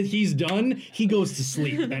 Once he's done, he goes to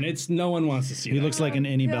sleep, and no one wants to see. He that. looks like an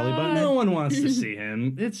innie belly button. No one wants to see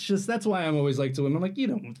him. It's just that's why I'm always like to him. I'm like,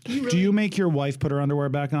 Do you make your wife put her underwear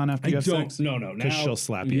back on after you have sex? No. Because she'll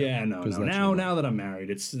slap you. Yeah, no. 'Cause that's Now your- that I'm married,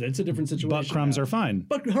 it's a different situation. Butt crumbs now. are fine.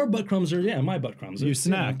 But her butt crumbs are my butt crumbs. You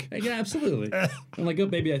snack. Yeah, absolutely. I'm like, oh,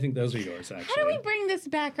 baby, I think those are yours. Actually. How do we bring this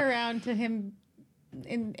back around to him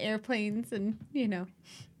in airplanes and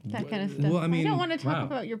that kind of stuff? Well, I mean, don't want to talk wow.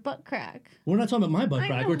 about your butt crack. We're not talking about my butt I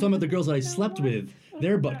crack. know. We're talking about the girls that I slept with,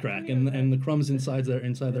 their butt crack, and the crumbs inside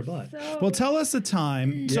their butt. Well, tell us a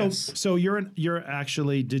time. Yes. So you're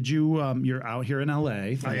actually. Did you? You're out here in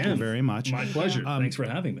LA. Thank you very much. My pleasure. Thanks for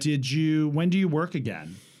having me. When do you work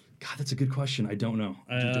again? God, that's a good question. I don't know.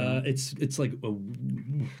 It's like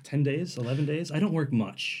 10 days, 11 days. I don't work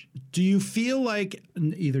much. Do you feel like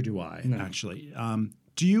either do I actually?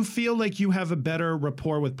 Do you feel like you have a better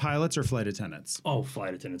rapport with pilots or flight attendants? Oh,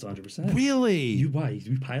 flight attendants, 100%. Really? Why?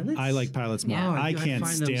 You pilots? I like pilots more. Yeah. I can't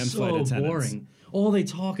find them stand so flight attendants. boring. All they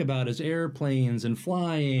talk about is airplanes and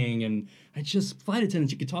flying, and flight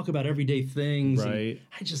attendants. You could talk about everyday things. Right.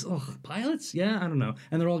 And pilots. Yeah, I don't know.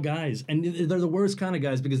 And they're all guys, and they're the worst kind of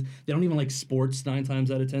guys because they don't even like sports 9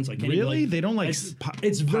 times out of 10. So I can't Really? Even, They don't like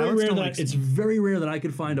It's very pilots rare don't that like it's very rare that I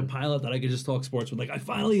could find a pilot that I could just talk sports with. Like I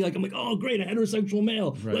finally I'm like, oh great, a heterosexual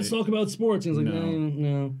male. Right. Let's talk about sports. And he's like,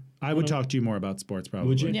 no. I would talk to you more about sports, probably.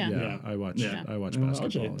 Would you? Yeah. Yeah. I watch. Yeah. I watch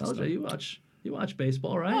basketball. and stuff. LJ, you watch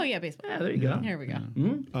baseball, right? Oh yeah, baseball. Yeah, there you go. Here we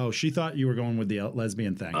go. Oh, she thought you were going with the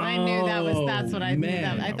lesbian thing. I knew that's what I knew.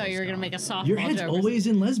 man. I thought you were gonna make a softball Your head's joke. always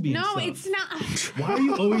in lesbian No, stuff. it's not. Why are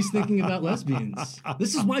you always thinking about lesbians?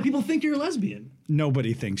 This is why people think you're a lesbian.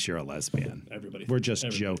 Nobody thinks you're a lesbian. Everybody We're thinks- just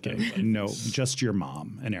everybody- joking. everybody No, just your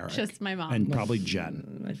mom and Eric. Just my mom. And probably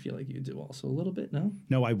Jen. I feel like you do also a little bit, no?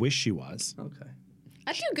 No, I wish she was. Okay.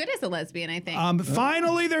 I do good as a lesbian, I think.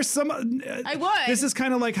 Finally, there's some. I would. This is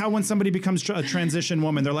kind of like how when somebody becomes a transition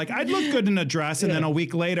woman, they're like, I'd look good in a dress. And then a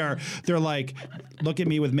week later, they're like, look at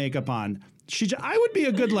me with makeup on. I would be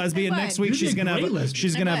a good lesbian. would. Next week, You'd be she's a gonna great have lesbian.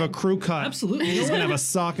 she's gonna I have a would. crew cut. Absolutely. She's gonna have a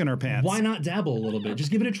sock in her pants. Why not dabble a little bit? Just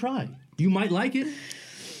give it a try. You might like it.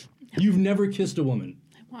 You've never kissed a woman.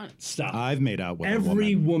 Stop. I've made out with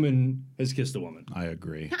Every a woman. woman has kissed a woman. I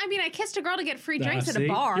agree. I mean, I kissed a girl to get free drinks at See? a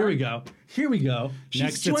bar. Here we go. Next, She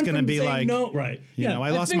it's went gonna from be saying like no, right? You know,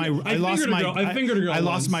 I lost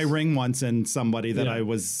my ring once in somebody that Yeah. I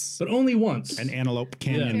was but only once. an Antelope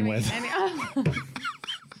Canyon with.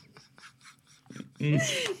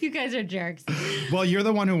 You guys are jerks. Well, you're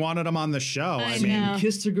the one who wanted him on the show. I I mean, know. You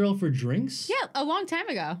kissed a girl for drinks? Yeah, a long time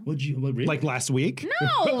ago. What really? like last week.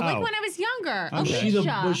 No, like Oh. when I was younger.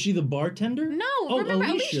 Was she the bartender? No, remember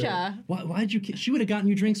Alicia? Why'd you? She would have gotten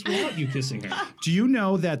you drinks without you kissing her. Do you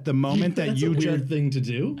know that the moment that That's you a weird just thing to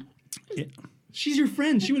do. She's your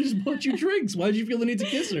friend. She would have just bought you drinks. Why'd you feel the need to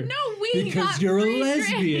kiss her? No, we because got you're a free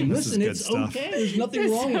lesbian. drinks. Listen, This is it's good stuff. okay. There's nothing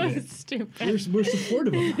This wrong is with so it. stupid. We're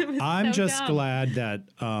supportive of it. I'm so just dumb. glad that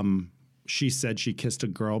she said she kissed a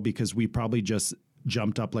girl because we probably just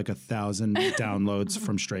jumped up like 1,000 downloads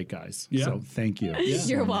from straight guys. Yeah. So thank you.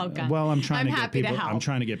 You're welcome. Well, I'm trying to get happy people. to help. I'm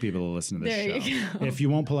trying to get people to listen to this There show. you go. If you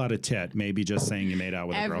won't pull out a tit, maybe just saying you made out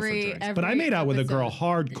with a girl for Every- drinks. But I every made out with a girl episode.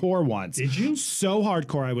 hardcore once. Did you? So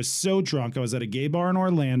hardcore. I was so drunk. I was at a gay bar in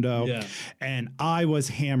Orlando, Yeah. and I was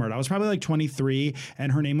hammered. I was probably like 23,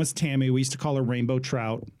 and her name was Tammy. We used to call her Rainbow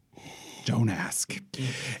Trout. Don't ask.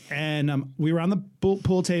 And we were on the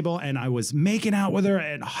pool table, and I was making out with her,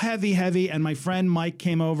 and heavy. And my friend Mike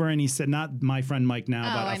came over, and he said, not my friend Mike now,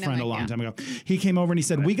 I but a know friend Mike, a long yeah. time ago. He came over and he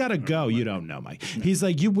said, we got to go. You don't know Mike. He's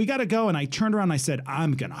like, we got to go. And I turned around and I said,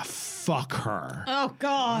 I'm going to fuck her. Oh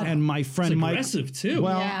God. And my friend It's Mike. aggressive, too.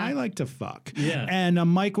 Well, Yeah. I like to fuck. Yeah. And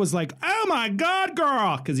Mike was like, oh my God,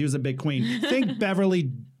 girl. Because he was a big queen. Think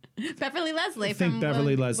Beverly Beverly Leslie. Think from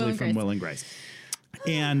Beverly Will, Leslie Will and from Grace. Will and Grace.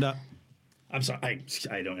 And I'm sorry. I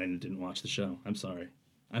didn't watch the show. I'm sorry.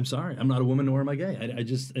 I'm not a woman nor am I gay. I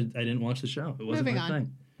didn't watch the show. It wasn't Moving my on.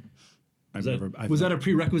 thing. I've Was that never- a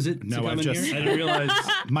prerequisite No, to come I've in just- here? I didn't realize.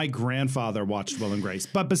 my grandfather watched Will and Grace,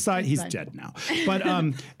 but he's fine. dead now. But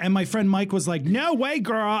and my friend Mike was like, "No way,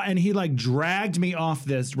 girl!" And he like dragged me off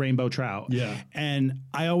this rainbow trout. Yeah. And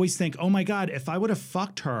I always think, oh my God, if I would have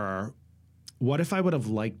fucked her, what if I would have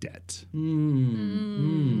liked it?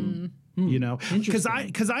 You know,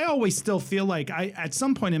 because I always still feel like at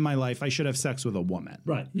some point in my life I should have sex with a woman.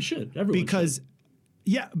 Right. You should. Everyone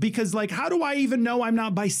Because like, how do I even know I'm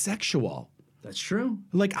not bisexual? should. That's true.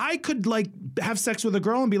 Like, I could like have sex with a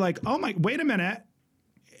girl and be like, oh my, wait a minute.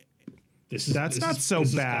 That's not so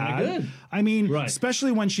bad. Good. I mean, Right.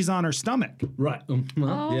 especially when she's on her stomach. Right.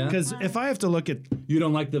 Yeah. Because if I have to look at, You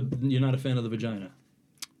don't like you're not a fan of the vagina.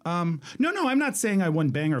 no, I'm not saying I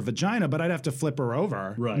wouldn't bang her vagina, but I'd have to flip her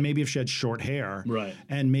over. Right. Maybe if she had short hair. Right.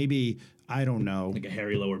 And maybe, I don't know, Like a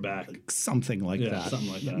hairy lower back. something like Yeah, that. something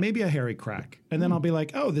like that. Maybe a hairy crack. And then I'll be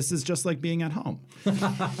like, oh, this is just like being at home.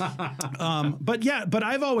 But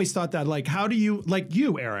I've always thought that, like, how do you, like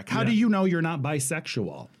you, Eric, how do you know you're not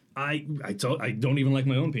bisexual? I don't even like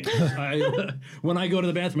my own penis. When I go to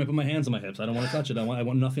the bathroom, I put my hands on my hips. I don't want to touch it. I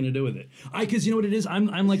want nothing to do with it. Because you know what it is?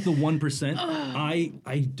 I'm like the 1%.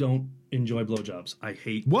 I don't enjoy blowjobs. I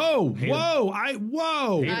hate. Whoa.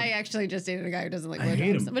 I actually just dated a guy who doesn't like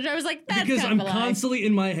hate blowjobs, him. which I was like, that's Because kind I'm of a lie. constantly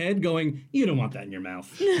in my head going, you don't want that in your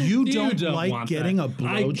mouth. You don't like want getting that. a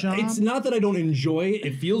blowjob? It's not that I don't enjoy it.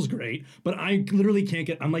 It feels great, but I literally can't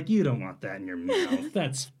get. I'm like, you don't want that in your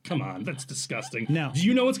mouth. Come on, that's disgusting. No. Do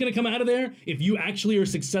you know what's going to come out of there if you actually are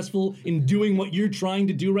successful in doing what you're trying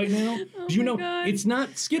to do right now? Do you know God. it's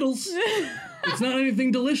not Skittles? It's not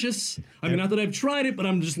anything delicious. I mean, not that I've tried it, but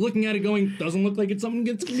I'm just looking at it going, doesn't look like it's something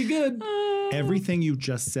that's going to be good. Everything you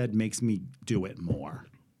just said makes me do it more.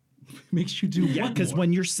 Makes you do Yeah, what because more?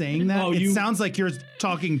 when you're saying that, Oh, it you- sounds like you're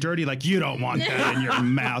talking dirty, like you don't want that in your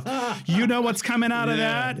mouth. You know what's coming out of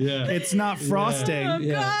Yeah, that? yeah. It's not frosting.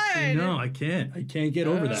 God. No, I can't get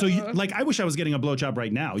over that. So, like, I wish I was getting a blowjob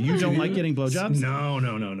right now. You don't like getting blowjobs? No.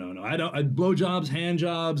 I don't. Blowjobs, hand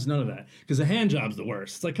jobs, none of that. Because a hand job's the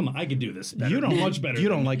worst. It's like, come on, I could do this better. You don't much better. You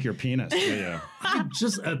don't than- like your penis, do you?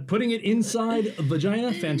 just putting it inside a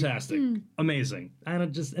vagina. Fantastic, amazing. I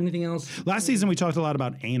don't just anything else. Last season we talked a lot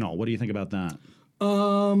about anal. What do you think about that?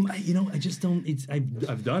 I just don't.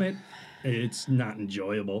 I've done it. It's not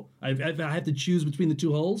enjoyable. I have to choose between the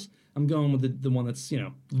two holes. I'm going with the one that's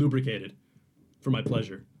lubricated for my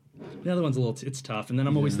pleasure. The other one's it's tough, and then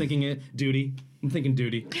I'm always thinking duty. I'm thinking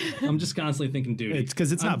duty. I'm just constantly thinking duty. It's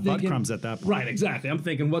 'cause it's I'm not butt crumbs at that point. Right, exactly. I'm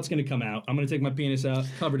thinking what's going to come out. I'm going to take my penis out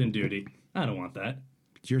covered in duty. I don't want that.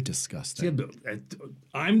 You're disgusting.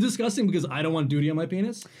 I'm disgusting because I don't want duty on my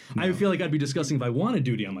penis. I feel like I'd be disgusting if I wanted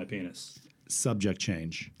duty on my penis. Subject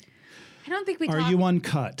change. I don't think we Are talked. you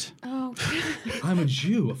uncut? Oh, I'm a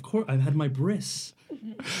Jew, of course. I've had my bris.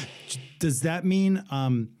 Does that mean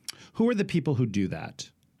who are the people who do that?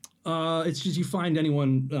 It's just you find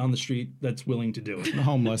anyone on the street that's willing to do it.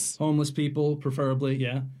 Homeless. Homeless people, preferably,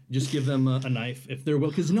 yeah. Just give them a knife if they're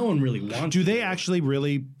because no one really wants. Do to they it. actually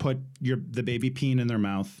really put the baby peen in their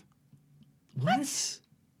mouth? What?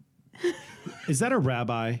 Is that a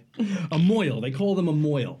rabbi? A moil. They call them a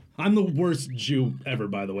moil. I'm the worst Jew ever,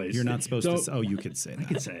 by the way. You're not supposed to. Don't- Oh, you could say I that.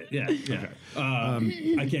 can say it. Yeah.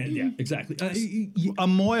 I can't. Yeah, exactly. A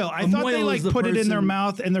moil. I thought they moil like is the put it in their person-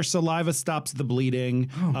 mouth and their saliva stops the bleeding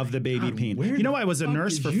of the baby God, peen. where You know, the I was a fuck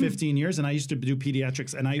nurse did for you- 15 years and I used to do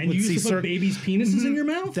pediatrics and I and would you see used to put babies' penises in your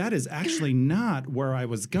mouth? That is actually not where I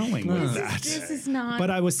was going with that. this is not. But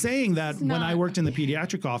I was saying that when I not. worked in the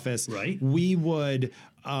pediatric office, Right. we would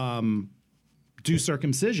do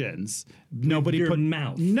circumcisions. Nobody your put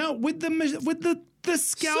mouth. No, with the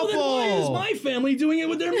scalpel. So then why is my family doing it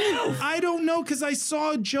with their mouth? I don't know because I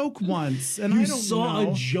saw a joke once, and You I don't saw a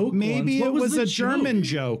know. joke Maybe once? What it was was the a German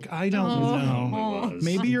joke? joke. I don't know. It was.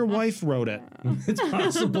 Maybe your wife wrote it, It's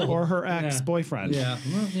possible. or her ex-boyfriend. Yeah.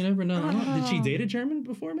 Well, you never know. Did she date a German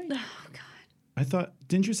before me? I thought.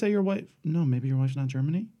 Didn't you say your wife? No, maybe your wife's not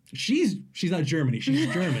Germany. She's not Germany.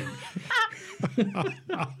 She's German.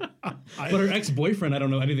 But her ex-boyfriend, I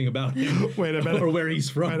don't know anything about him. Wait a minute. Or where he's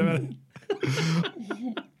from. Wait a minute.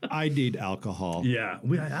 I need alcohol. Yeah,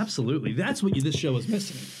 absolutely. That's what this show is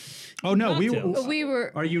missing. Oh no, Cocktails. We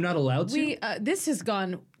were. Are you not allowed to? This has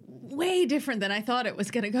gone way different than I thought it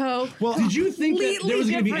was going to go. Well, Did you think that there was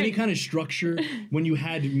going to be any different. kind of structure when you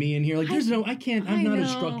had me in here? Like, there's no, I can't. I'm not a know.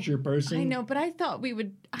 structure person. I know, but I thought we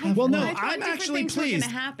would. well, no, I thought I'm different actually things were pleased.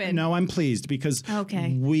 gonna happen. No, I'm pleased because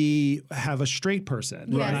Okay. we have a straight person,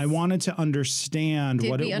 Yes. and I wanted to understand Did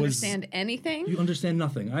what we it understand anything? You understand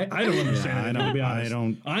nothing. I don't understand. I it, don't- To be I honest.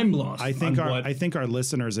 don't- I'm lost. I think on what- I think our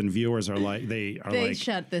listeners and viewers are like They like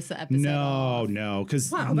shut this episode no, off. no, because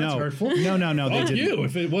Wow, no, that's hurtful. no, they Fuck didn't. you.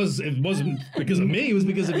 If it wasn't because of me, it was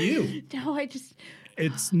because of you. No, I just.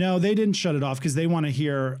 It's no, they didn't shut it off because they want to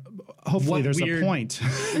hear. Hopefully, What there's weird- a point.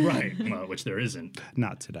 Right. Well, which there isn't.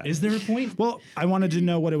 Not today. Is there a point? Well, I wanted to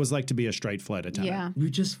know what it was like to be a straight flight attendant. Yeah. You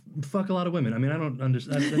just fuck a lot of women. I mean, I don't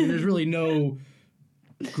understand. I mean, there's really no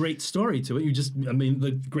great story to it. I mean,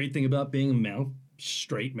 the great thing about being a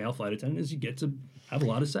straight male flight attendant is you get to have a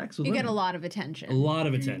lot of sex with You women. get a lot of attention. A lot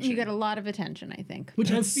of attention. You get a lot of attention, I think.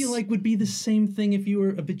 Which I feel like would be the same thing if you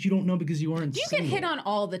were, but you don't know because you aren't You get hit on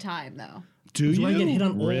all the time, though. Do Do you I get hit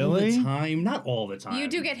on really? all the time? Not all the time. You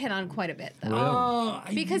do get hit on quite a bit, though. Oh,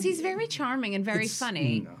 Because he's very charming and very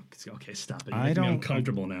funny. No, okay, stop it. You're I making me don't-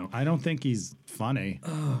 uncomfortable now. I don't think he's funny.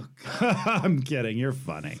 Oh, I'm kidding. You're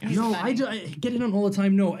funny. No, funny. I get it on all the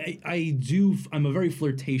time. No, I do. I'm a very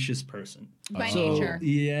flirtatious person. By So, nature.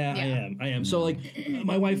 Yeah, Yeah. I am. So, like,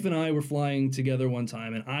 my wife and I were flying together one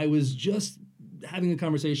time, and I was just having a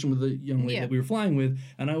conversation with the young lady Yeah. that we were flying with,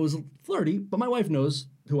 and I was flirty, but my wife knows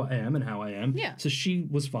who I am and how I am. Yeah. So she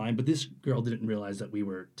was fine, but this girl didn't realize that we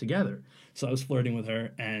were together. So I was flirting with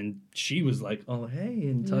her, and she was like, "Oh, hey,"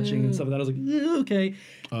 and touching and stuff like that. I was like, "Yeah, okay."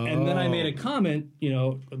 And then I made a comment,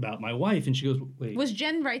 about my wife, and she goes, "Wait." Was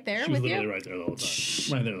Jen right there She was with literally you? right there the whole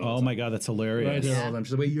time. Right there the whole Oh time. my God, that's hilarious. Right there all the time.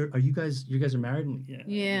 She's like, "Wait, are you guys are married?" I'm like, yeah.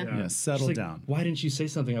 Yeah. we are." Yeah, settle She's like, down. Why didn't you say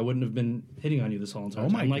something? I wouldn't have been hitting on you this whole entire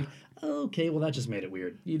time. my I'm like, okay, well that just made it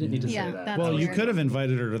weird. You didn't need to Yeah, say that. that's Well, you weird. could have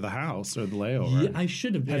invited her to the house or the layover. Yeah, I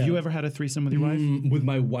should have. Have you ever had a threesome with your wife? With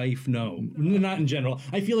my wife, no, not in general.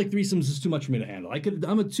 I feel like threesomes is too much for me to handle.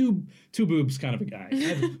 I'm a two boobs kind of a guy.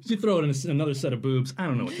 You throw it in another set of boobs, I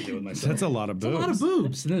don't know what to do with myself. That's a lot of It's boobs. a lot of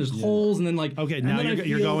boobs, and then there's holes, and then like Okay, and now then I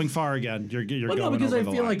you're feel- going far again. You're Well, going no, because over I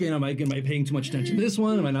the feel line. like am I paying too much attention to this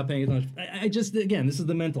one? Am I not paying as much? I just again, this is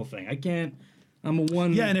the mental thing. I can't. I'm a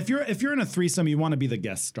one. Yeah, and if you're in a threesome, you want to be the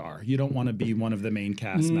guest star. You don't want to be one of the main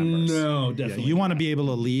cast members. No, Yeah, definitely. you want to be able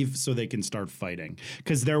to leave so they can start fighting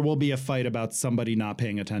because there will be a fight about somebody not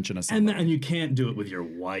paying attention to something. And you can't do it with your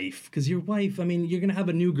wife because your wife. I mean, you're gonna have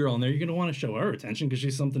a new girl in there. You're gonna want to show her attention because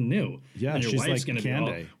she's something new. Yeah, and your she's wife's like gonna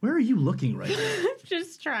Candy. be all, where are you looking right now?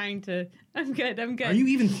 Just trying to. I'm good. I'm good. Are you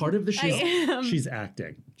even part of the show? I am. She's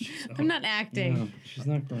acting. I'm not acting. No, she's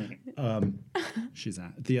not crying.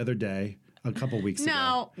 The other day, a couple weeks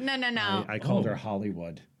ago, No. I called her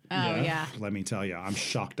Hollywood. Oh, Yeah. yeah. Let me tell you, I'm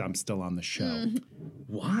shocked I'm still on the show.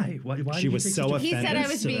 Why? Why She did you was take so such a He said I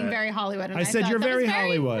offended was to being that? very Hollywood. And I said, thought "You're that was very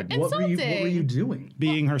Hollywood." What were Insulting. you doing?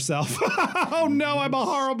 Being herself. Oh no, I'm a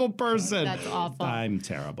horrible person. That's awful. I'm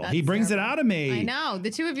terrible. That's He brings terrible. it out of me. I know.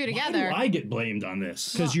 The two of you Why together. do I get blamed on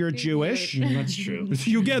this? Because you're Jewish. That's true.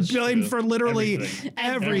 You get blamed true. for literally Everything.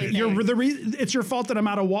 everything. Everything. It's your fault that I'm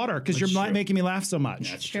out of water because you're That's not true. making me laugh so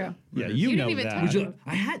much. That's True. Yeah, You you didn't know even that. talk Would you,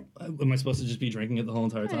 am I supposed to just be drinking it the whole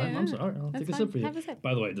entire time? yeah, I'm sorry. I'll that's take a fine. sip for you. Have a sip.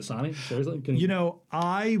 By the way, Dasani, seriously? You know,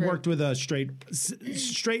 I worked with a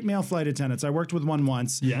straight male flight attendants. I worked with one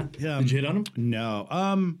once. Yeah? Did you hit on him? No.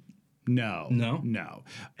 No. No? No.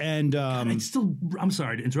 And I'm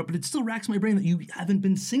sorry to interrupt, but it still racks my brain that you haven't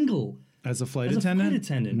been single as a flight as attendant. a flight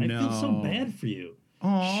attendant. No. I feel so bad for you.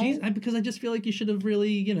 Aw. Because I just feel like you should have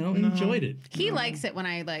really, enjoyed it. He likes it when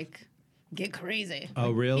I get crazy.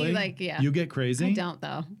 Oh, really? Yeah. You get crazy? I don't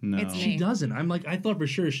though. No. It's She me. doesn't. I thought for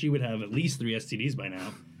sure she would have at least 3 STDs by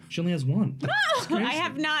now. She only has one. I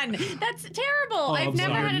have none. That's terrible. I've I'm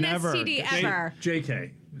never sorry. had an Never. STD ever.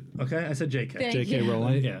 JK. Okay, I said JK. Thank J.K. you.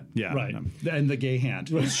 Rowling? Yeah. Yeah. Right. no. And the gay hand.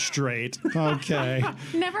 Straight. Okay.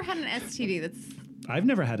 Never had an STD. That's I've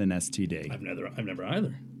never had an STD. I've never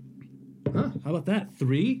either. Huh? How about that?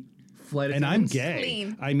 3 flight And I'm attendants? gay.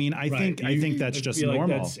 Clean. I mean, I think that's I just feel like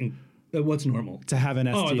normal what's normal? to have an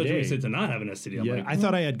STD. Oh, I thought you were going to say to not have an STD. I'm Yeah, like, I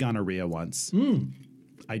thought I had gonorrhea once.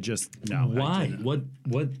 I just no. I why? didn't.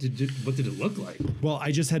 What did it look like? Well,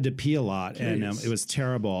 I just had to pee a lot, and Curious. it was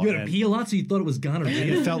terrible. You had to and pee a lot, so you thought it was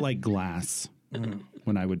gonorrhea. It felt like glass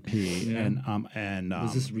when I would pee, and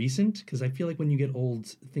Is this recent? Because I feel like when you get old,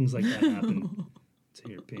 things like that happen to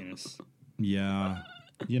your penis. yeah.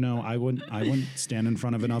 I wouldn't stand in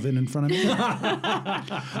front of an oven in front of me.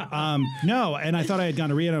 No, and I thought I had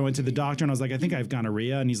gonorrhea, and I went to the doctor, and I was like, I think I have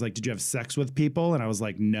gonorrhea, and he's like, did you have sex with people? And I was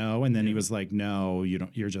like, no, and then he was like, no, you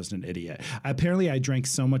don't. You're just an idiot. Apparently, I drank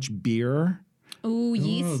so much beer Ooh,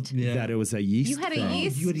 yeast. that it was a yeast. You had a thing.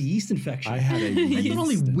 yeast? You had a yeast infection. I had a I yeast. thought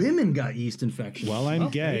only women got yeast infections. Well, I'm there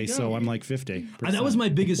gay, you go. so I'm like 50%. That was my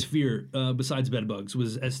biggest fear, besides bed bugs,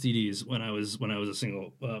 was STDs when I was a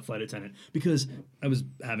single flight attendant, because I was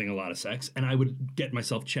having a lot of sex and I would get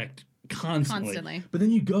myself checked constantly. But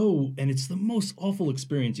then you go and it's the most awful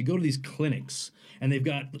experience. You go to these clinics and they've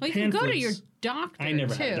got Well, you can pamphlets. go to your doctor, I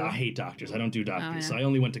never too. had. I hate doctors. I don't do doctors. yeah. So I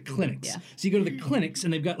only went to clinics. Yeah. So you go to the clinics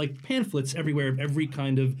and they've got like pamphlets everywhere of every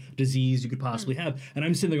kind of disease you could possibly have. And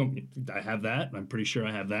I'm sitting there going, I have that. I'm pretty sure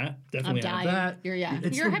I have that. Definitely have dying. that. You're the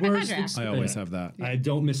a worst hypochondriac. I always have that. I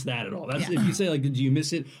don't miss that at all. That's Yeah. if you say like, do you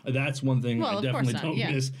miss it? That's one thing Well, I of course definitely not. don't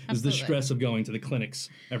Yeah, miss is the absolutely. stress of going to the clinics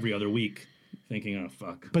every other week, thinking, oh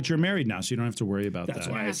fuck. But you're married now, so you don't have to worry about That's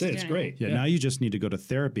that. why I have say to it's do great. Yeah, now you just need to go to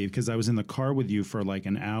therapy because I was in the car with you for like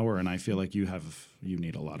an hour, and I feel like you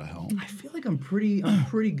need a lot of help. I feel like I'm pretty good. I'm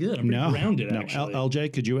pretty grounded. No. Actually.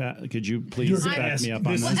 LJ, could you please You're gonna back ask me up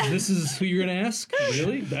on this? this? This is who you're gonna ask?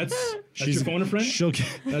 Really? That's your phone a friend? She'll get,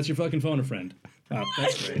 That's your fucking phone a friend. Oh,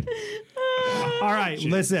 that's great. all right,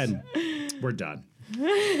 listen, we're done.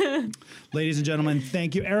 Ladies and gentlemen,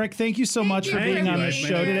 thank you, Eric. Thank you so much you for for being on the being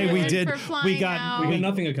show here today. We and did. for We flying got. out. We got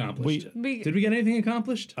nothing accomplished. Did we get anything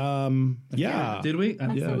accomplished? Yeah. Did we?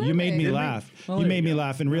 Yeah, you made me Did we? laugh. Well, You there made you me go.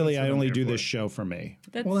 laugh, and really, That's I what I'm only here do for. this show for me.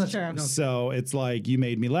 That's Well, that's true. no. So it's like you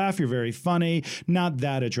made me laugh. You're very funny, not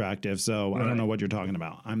that attractive. So I don't Right. know what you're talking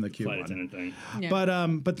about. I'm the cute Flight one. attendant thing. Yeah.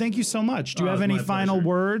 But thank you so much. Do you Oh, have it's any my final pleasure.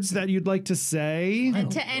 words that you'd like to say? And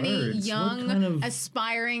to any words. What young, kind of-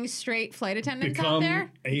 aspiring straight flight attendants out Become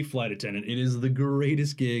there, a flight attendant. It is the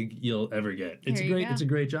greatest gig you'll ever get. It's There you great. go. It's a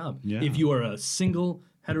great job. Yeah. If you are a single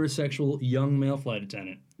heterosexual young male flight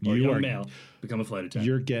attendant or You young are- male, become a flight attendant.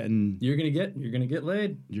 You're getting. You're gonna get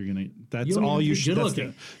laid. That's You don't all even you be should. good That's,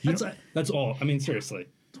 looking. you That's all. I mean, seriously.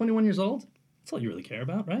 21 years old. That's all you really care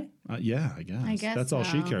about, right? yeah, I guess. I guess that's all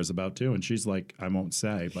she so. cares about too. And she's like, I won't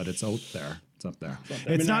say, but it's out there. It's up there. I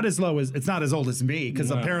It's mean, not as low as it's not as old as me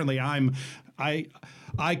because No. apparently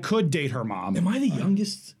I could date her mom. Am I the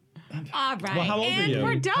youngest? all right. Well, how old and are you?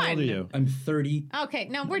 we're done. How old are you? I'm 30. Okay,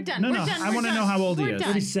 no, we're done. No, we're no, done. I we're wanna done. know how old he We're is. done.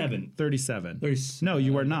 37. 37. 30. No,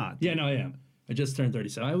 you are not. Yeah, no, I am. I just turned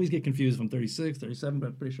 37. I always get confused if I'm 36, 37, but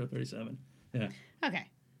I'm pretty sure 37. Yeah. Okay.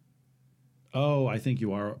 Oh, I think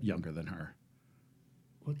you are younger than her.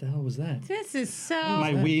 What the hell was that? This is so.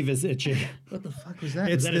 My weave is itchy. What the fuck was that?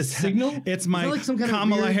 It's Is that this a signal? It's Is my that like some kind of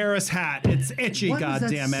Kamala weird- Harris hat. It's itchy. What is God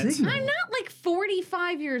that damn it! signal? I'm not like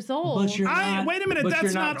 45 years old. But you're not, wait a minute, but that's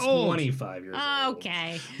you're not old. 25 years old.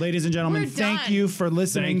 Okay. Ladies and gentlemen, We're thank done. you for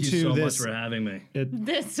listening Thank you to so this. much for having me.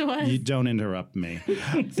 This was. You don't interrupt me.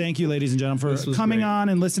 Thank you, ladies and gentlemen, This for was coming great. on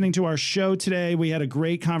and listening to our show today. We had a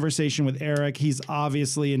great conversation with Eric. He's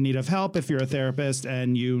obviously in need of help if you're a therapist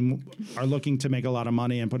and you are looking to make a lot of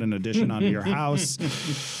money and put an addition onto your house.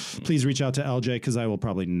 Please reach out to LJ because I will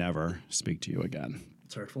probably never speak to you again.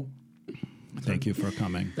 It's hurtful. Thank you for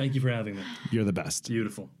coming. Thank you for having me. You're the best.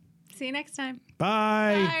 Beautiful. See you next time.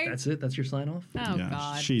 Bye. Bye. That's it? That's your sign off? Oh, Yeah,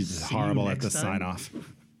 God. she's See you horrible at the next time. sign off.